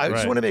 I know. I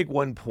just want to make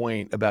one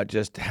point about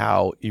just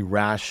how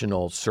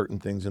irrational certain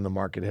things in the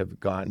market have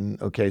gotten.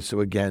 Okay, so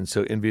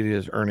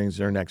NVIDIA's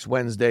earnings are next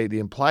Wednesday. The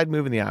implied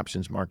move in the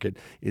options market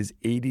is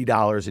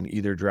 $80 in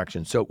either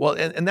direction. So,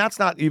 and that's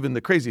not even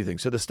the crazy thing.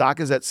 So the stock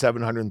is at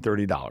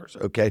 $730.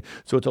 Okay,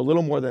 so it's a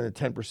little more than a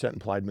 10%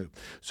 implied move.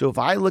 So if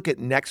I look at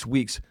next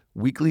week's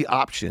weekly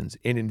options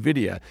in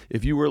NVIDIA,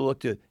 if you were to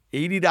look at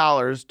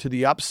 $80 to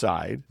the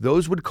upside,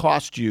 those would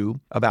cost you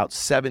about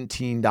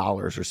 $17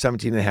 or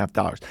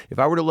 $17.50. If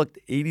I were to look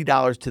at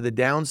 $80 to the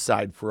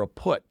downside for a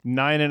put,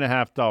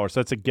 $9.50.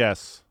 That's a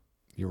guess.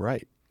 You're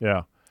right.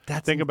 Yeah.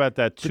 Think about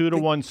that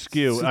 2-to-1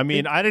 skew. I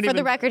mean, I didn't even.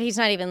 For the record, he's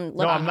not even looking.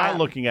 No, I'm not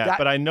looking at it,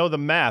 but I know the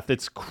math.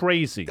 It's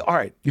crazy. All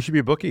right. You should be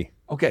a bookie.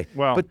 Okay,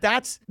 well, but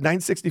that's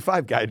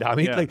 965 guy. I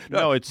mean,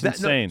 it's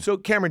insane. So,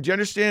 Cameron, do you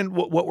understand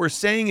what we're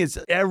saying is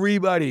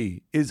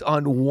everybody is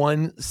on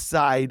one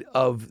side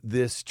of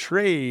this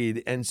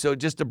trade, and so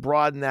just to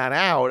broaden that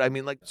out, I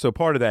mean, so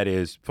part of that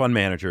is fund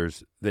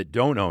managers that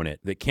don't own it,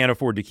 that can't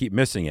afford to keep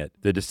missing it,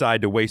 that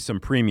decide to waste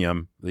some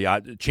premium,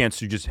 the chance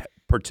to just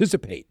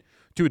participate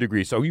to a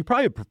degree. So you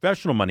probably have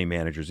professional money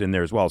managers in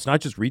there as well. It's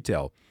not just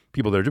retail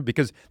people that are,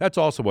 because that's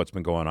also what's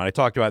been going on. I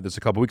talked about this a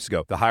couple weeks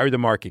ago. The higher the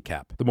market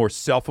cap, the more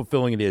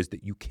self-fulfilling it is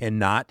that you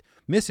cannot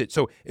miss it.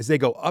 So as they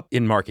go up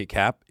in market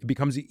cap, it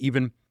becomes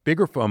even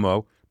bigger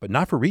FOMO, but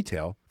not for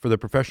retail, for the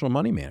professional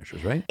money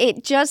managers, right?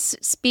 It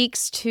just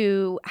speaks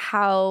to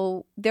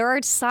how there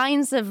are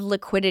signs of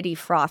liquidity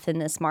froth in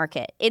this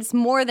market. It's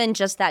more than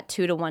just that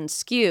 2-to-1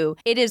 skew.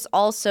 It is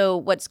also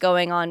what's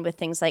going on with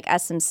things like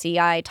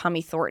SMCI.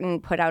 Tommy Thornton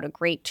put out a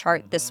great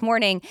chart this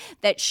morning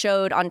that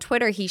showed on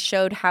Twitter, he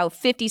showed how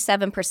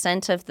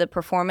 57% of the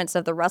performance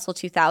of the Russell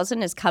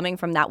 2000 is coming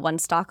from that one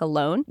stock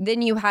alone.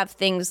 Then you have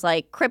things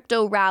like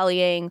crypto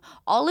rallying.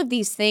 All of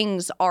these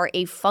things are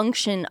a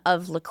function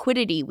of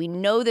liquidity. We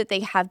know that they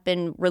have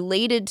been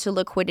related to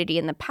liquidity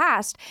in the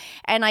past.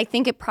 And I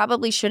think it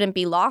probably shouldn't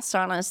be lost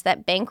on us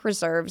that bank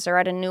reserves are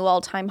at a new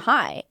all-time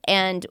high.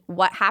 And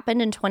what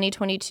happened in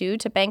 2022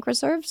 to bank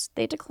reserves?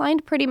 They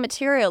declined pretty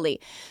materially.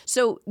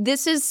 So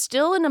this is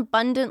still an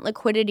abundant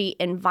liquidity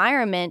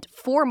environment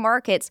for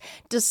markets,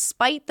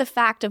 despite the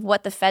fact of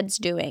what the Fed's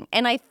doing.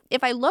 And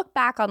if I look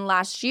back on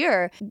last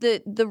year,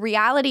 the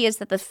reality is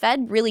that the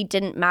Fed really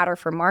didn't matter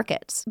for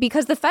markets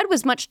because the Fed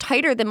was much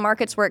tighter than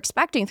markets were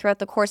expecting throughout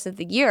the course of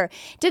the year.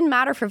 It didn't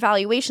matter for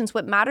valuations.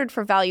 What mattered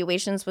for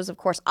valuations was, of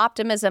course,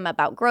 optimism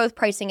about growth,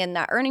 pricing in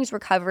that earnings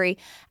recovery,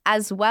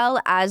 as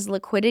well as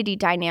liquidity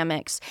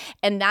dynamics.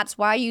 And that's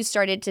why you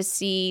started to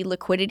see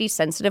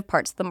liquidity-sensitive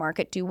parts of the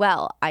market do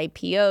well.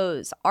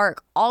 IPOs,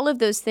 ARC, all of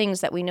those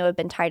things that we know have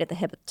been tied at the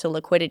hip to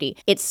liquidity.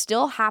 It's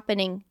still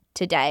happening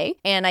today.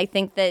 And I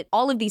think that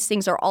all of these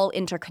things are all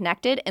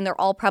interconnected and they're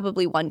all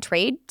probably one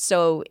trade.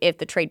 So if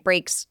the trade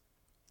breaks,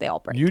 they all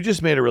break. You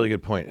just made a really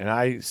good point, and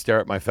I stare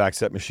at my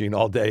FactSet machine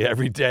all day,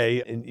 every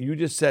day. And you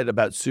just said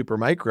about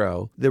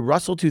Supermicro, the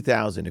Russell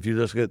 2000, if you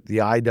look at the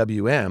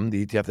IWM,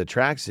 the ETF that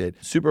tracks it,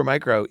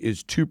 Supermicro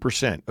is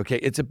 2%, okay?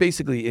 It's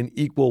basically an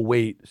equal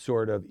weight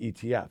sort of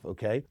ETF,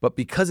 okay? But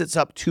because it's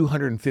up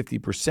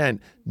 250%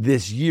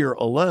 this year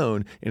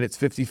alone, and it's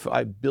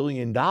 $55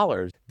 billion,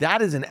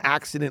 that is an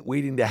accident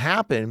waiting to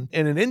happen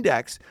in an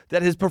index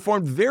that has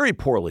performed very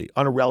poorly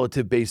on a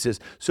relative basis.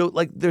 So,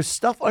 there's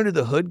stuff under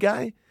the hood,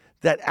 guy,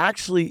 that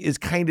actually is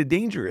kind of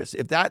dangerous.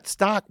 If that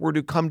stock were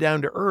to come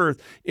down to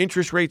earth,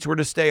 interest rates were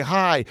to stay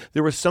high,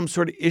 there was some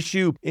sort of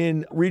issue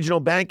in regional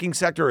banking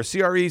sector or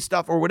CRE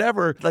stuff or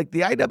whatever, like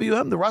the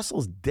IWM, the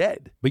Russell's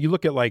dead. But you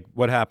look at like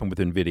what happened with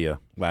NVIDIA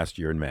last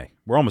year in May.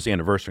 We're almost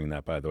anniversarying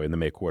that, by the way, in the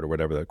May quarter,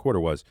 whatever that quarter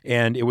was.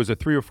 And it was a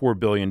 $3 or $4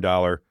 billion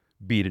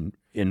beat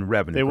in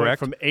revenue, they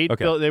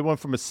correct? They went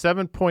from a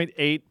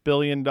 $7.8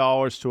 billion to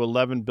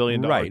 $11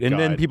 billion right, and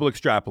then people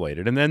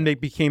extrapolated, and then they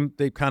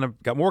kind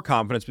of got more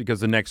confidence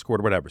because the next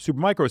quarter, whatever.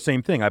 Supermicro,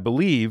 same thing. I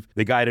believe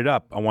they guided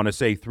up, I want to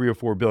say $3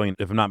 or $4 billion,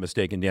 if I'm not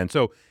mistaken, Dan.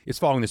 So it's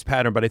following this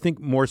pattern, but I think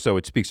more so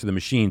it speaks to the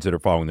machines that are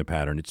following the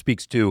pattern. It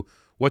speaks to,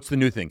 what's the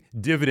new thing?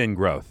 Dividend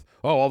growth.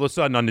 Oh, all of a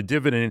sudden on the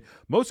dividend,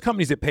 most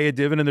companies that pay a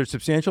dividend, they're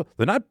substantial.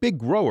 They're not big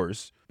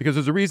growers because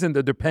there's a reason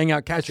that they're paying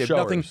out cash. They have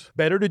nothing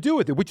better to do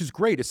with it, which is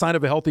great. It's a sign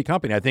of a healthy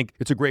company. I think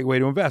it's a great way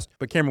to invest.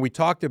 But Cameron, we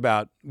talked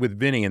about with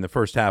Vinny in the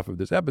first half of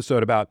this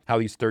episode about how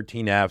these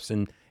 13Fs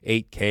and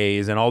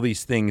 8Ks and all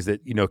these things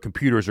that,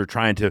 computers are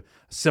trying to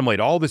assimilate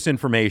all this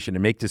information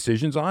and make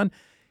decisions on.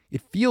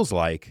 It feels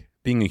like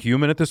being a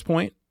human at this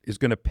point is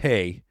going to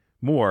pay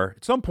more.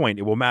 At some point,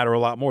 it will matter a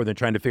lot more than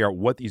trying to figure out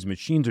what these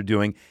machines are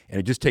doing. And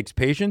it just takes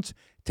patience,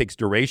 it takes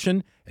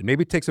duration, and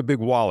maybe it takes a big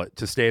wallet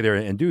to stay there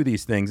and do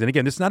these things. And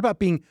again, this is not about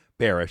being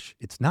bearish.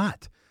 It's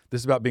not.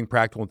 This is about being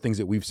practical and things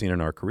that we've seen in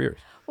our careers.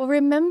 Well,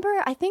 remember,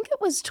 I think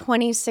it was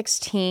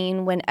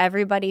 2016 when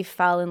everybody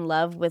fell in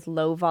love with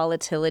low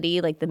volatility,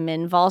 like the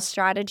min-vol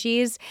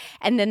strategies,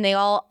 and then they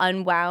all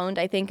unwound,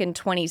 I think, in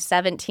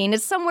 2017.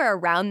 It's somewhere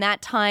around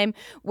that time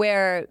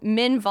where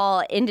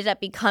min-vol ended up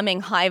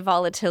becoming high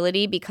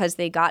volatility because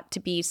they got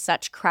to be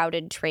such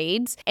crowded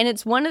trades. And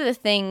it's one of the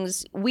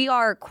things, we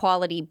are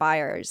quality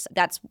buyers.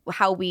 That's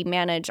how we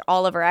manage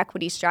all of our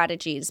equity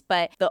strategies.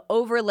 But the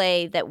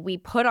overlay that we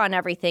put on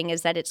everything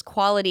is that it's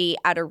quality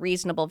at a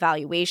reasonable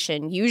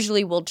valuation.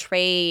 Usually we'll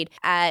trade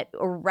at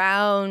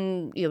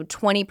around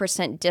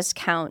 20%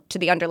 discount to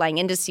the underlying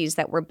indices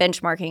that we're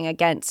benchmarking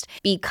against,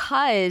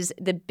 because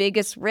the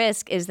biggest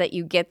risk is that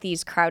you get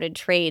these crowded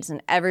trades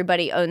and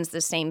everybody owns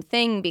the same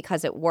thing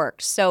because it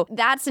works. So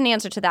that's an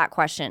answer to that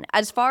question.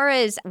 As far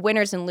as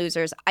winners and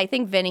losers, I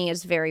think Vinny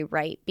is very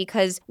right,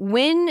 because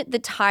when the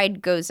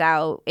tide goes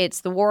out,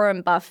 it's the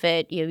Warren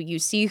Buffett, you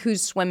see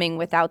who's swimming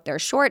without their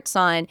shorts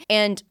on.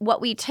 And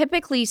what we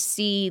typically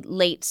see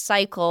late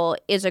cycle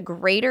is a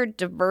greater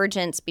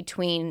divergence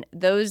between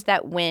those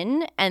that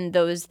win and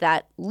those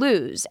that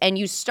lose. And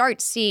you start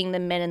seeing the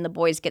men and the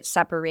boys get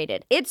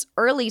separated. It's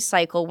early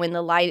cycle when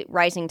the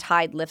rising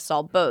tide lifts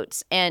all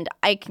boats. And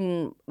I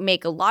can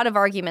make a lot of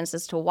arguments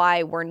as to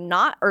why we're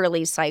not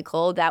early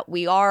cycle, that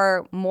we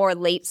are more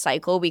late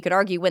cycle. We could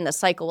argue when the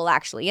cycle will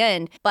actually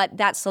end, but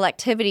that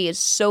selectivity is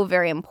so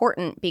very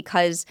important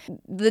because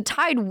the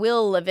tide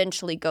will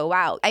eventually go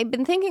out. I've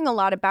been thinking a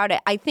lot about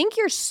it. I think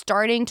you're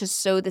starting to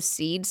sow the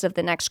seeds of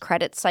the next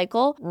credit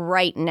cycle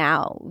right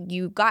now.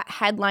 You got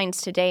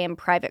headlines today in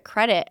private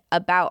credit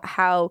about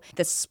how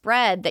the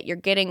spread that you're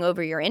getting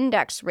over your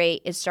index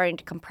rate is starting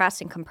to compress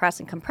and compress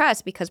and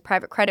compress because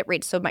private credit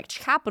rates so much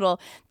capital.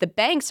 The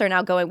banks are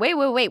now going,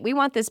 wait, we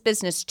want this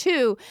business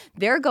too.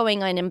 They're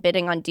going in and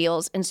bidding on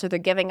deals, and so they're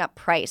giving up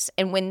price.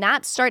 And when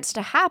that starts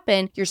to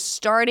happen, you're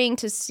starting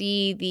to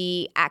see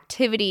the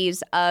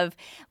activities of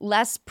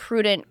less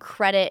prudent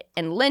credit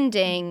and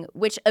lending,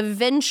 which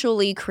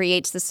eventually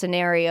creates the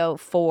scenario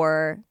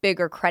for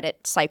bigger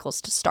credit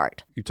cycles to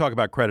start. You talk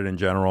about credit in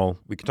general.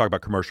 We can talk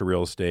about commercial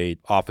real estate,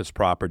 office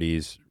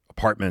properties,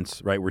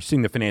 apartments, right? We're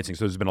seeing the financing.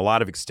 So there's been a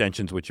lot of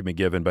extensions which have been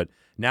given, but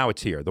now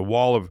it's here. The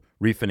wall of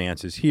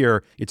refinance is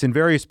here. It's in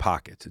various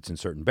pockets. It's in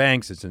certain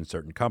banks. It's in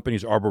certain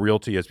companies. Arbor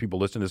Realty, as people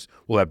listen to this,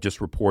 will have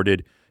just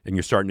reported, and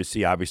you're starting to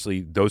see,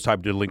 obviously, those type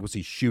of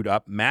delinquencies shoot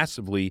up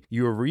massively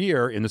year over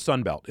year in the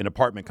Sun Belt, in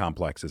apartment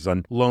complexes,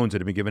 on loans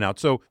that have been given out.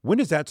 So when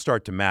does that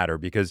start to matter?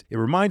 Because it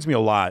reminds me a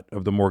lot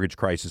of the mortgage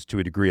crisis to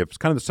a degree. It's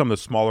kind of some of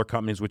the smaller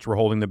companies which were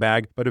holding the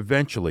bag, but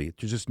eventually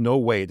there's just no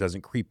way it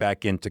doesn't creep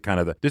back into kind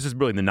of this is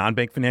really the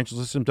non-bank financial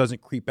system,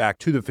 doesn't creep back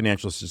to the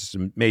financial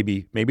system.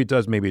 Maybe it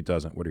does, maybe it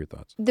doesn't. What are your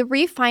thoughts? The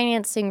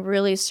refinancing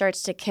really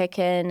starts to kick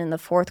in the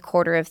fourth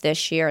quarter of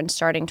this year and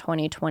starting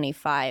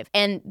 2025.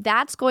 And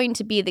that's going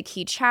to be the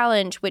key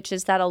challenge, which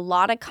is that a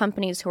lot of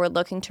companies who are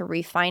looking to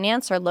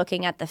refinance are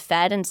looking at the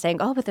Fed and saying,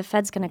 oh, but the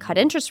Fed's going to cut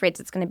interest rates.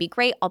 It's going to be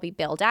great. I'll be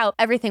bailed out.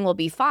 Everything will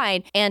be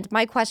fine. And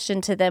my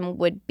question to them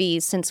would be,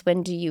 since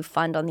when do you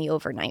fund on the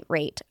overnight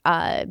rate?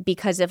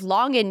 Because if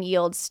long end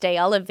yields stay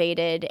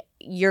elevated,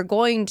 you're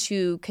going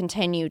to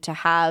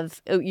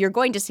you're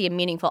going to see a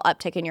meaningful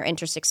uptick in your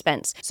interest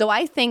expense. So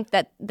I think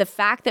that the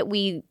fact that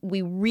we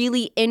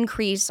really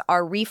increase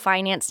our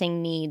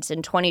refinancing needs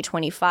in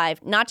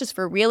 2025, not just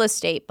for real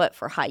estate, but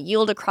for high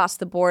yield across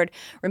the board.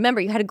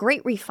 Remember, you had a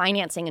great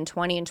refinancing in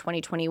 20 and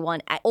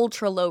 2021 at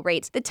ultra low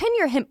rates. The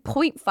 10-year hit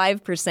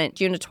 0.5%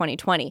 June of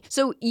 2020.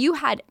 So you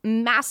had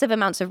massive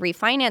amounts of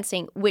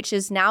refinancing, which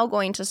is now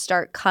going to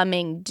start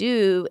coming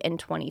due in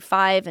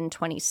 25 and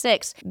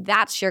 26.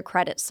 That's your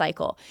credit cycle.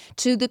 cycle.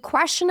 To the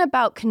question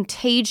about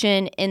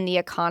contagion in the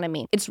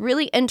economy, it's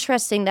really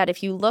interesting that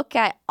if you look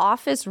at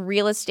office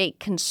real estate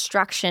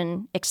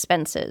construction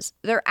expenses,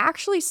 they're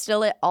actually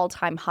still at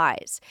all-time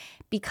highs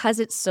because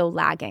it's so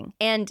lagging.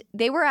 And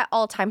they were at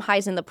all-time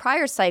highs in the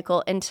prior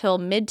cycle until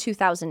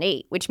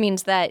mid-2008, which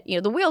means that,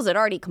 the wheels had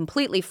already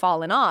completely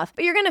fallen off,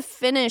 but you're going to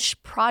finish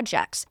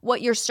projects.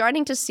 What you're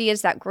starting to see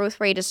is that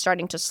growth rate is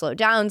starting to slow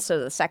down, so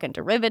the second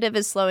derivative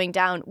is slowing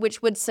down,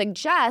 which would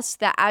suggest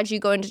that as you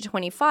go into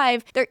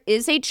 25, there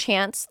is a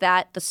chance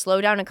that the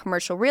slowdown in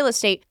commercial real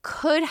estate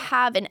could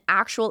have an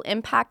actual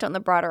impact on the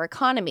broader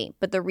economy.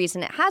 But the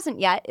reason it hasn't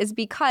yet is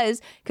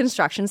because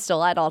construction's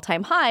still at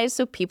all-time highs,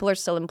 so people are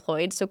still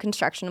employed, so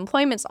construction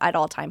employment's at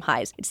all-time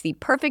highs. It's the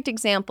perfect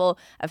example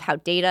of how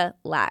data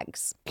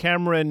lags.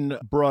 Cameron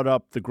brought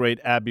up the great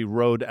Abbey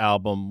Road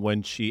album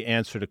when she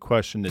answered a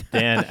question that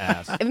Dan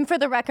asked. And for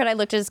the record, I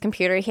looked at his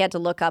computer. He had to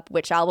look up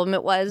which album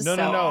it was.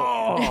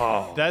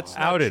 No. That's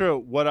not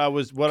true. What I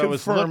was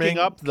looking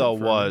up, though,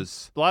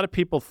 was a lot of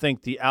people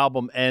think the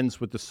album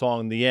ends with the song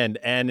in the end,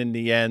 and in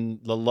the end,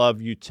 the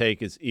love you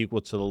take is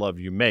equal to the love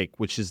you make,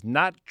 which is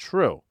not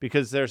true,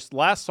 because their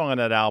last song on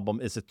that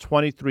album is a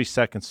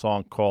 23-second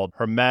song called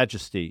Her Majesty.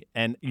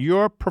 And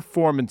your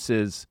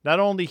performances, not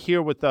only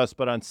here with us,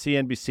 but on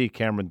CNBC,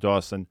 Cameron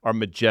Dawson, are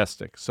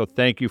majestic. So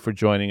thank you for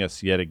joining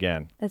us yet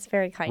again. That's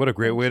very kind. What a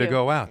great Thank way to you.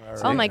 go out.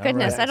 Oh, my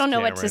goodness. I don't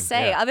know what to Cameron.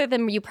 say, other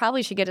than you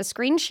probably should get a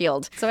screen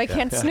shield so I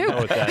can't snoop. Know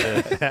what that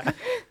is.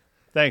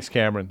 Thanks,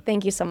 Cameron.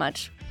 Thank you so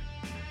much.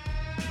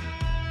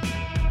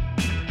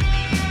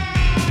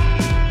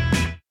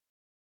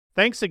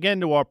 Thanks again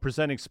to our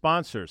presenting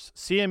sponsors,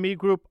 CME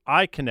Group,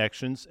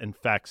 iConnections, and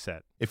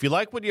FactSet. If you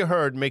like what you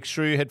heard, make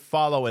sure you hit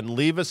follow and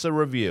leave us a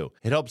review.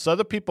 It helps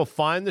other people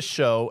find the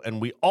show, and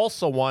we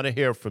also want to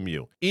hear from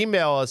you.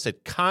 Email us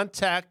at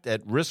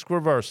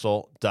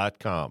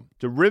contact@riskreversal.com.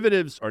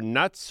 Derivatives are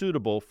not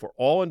suitable for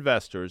all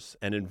investors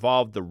and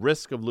involve the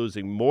risk of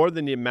losing more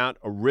than the amount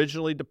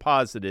originally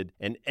deposited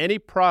and any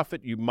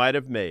profit you might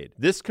have made.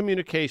 This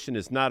communication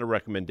is not a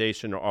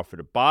recommendation or offer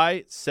to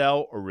buy,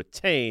 sell, or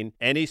retain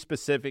any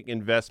specific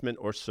investment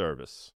or service.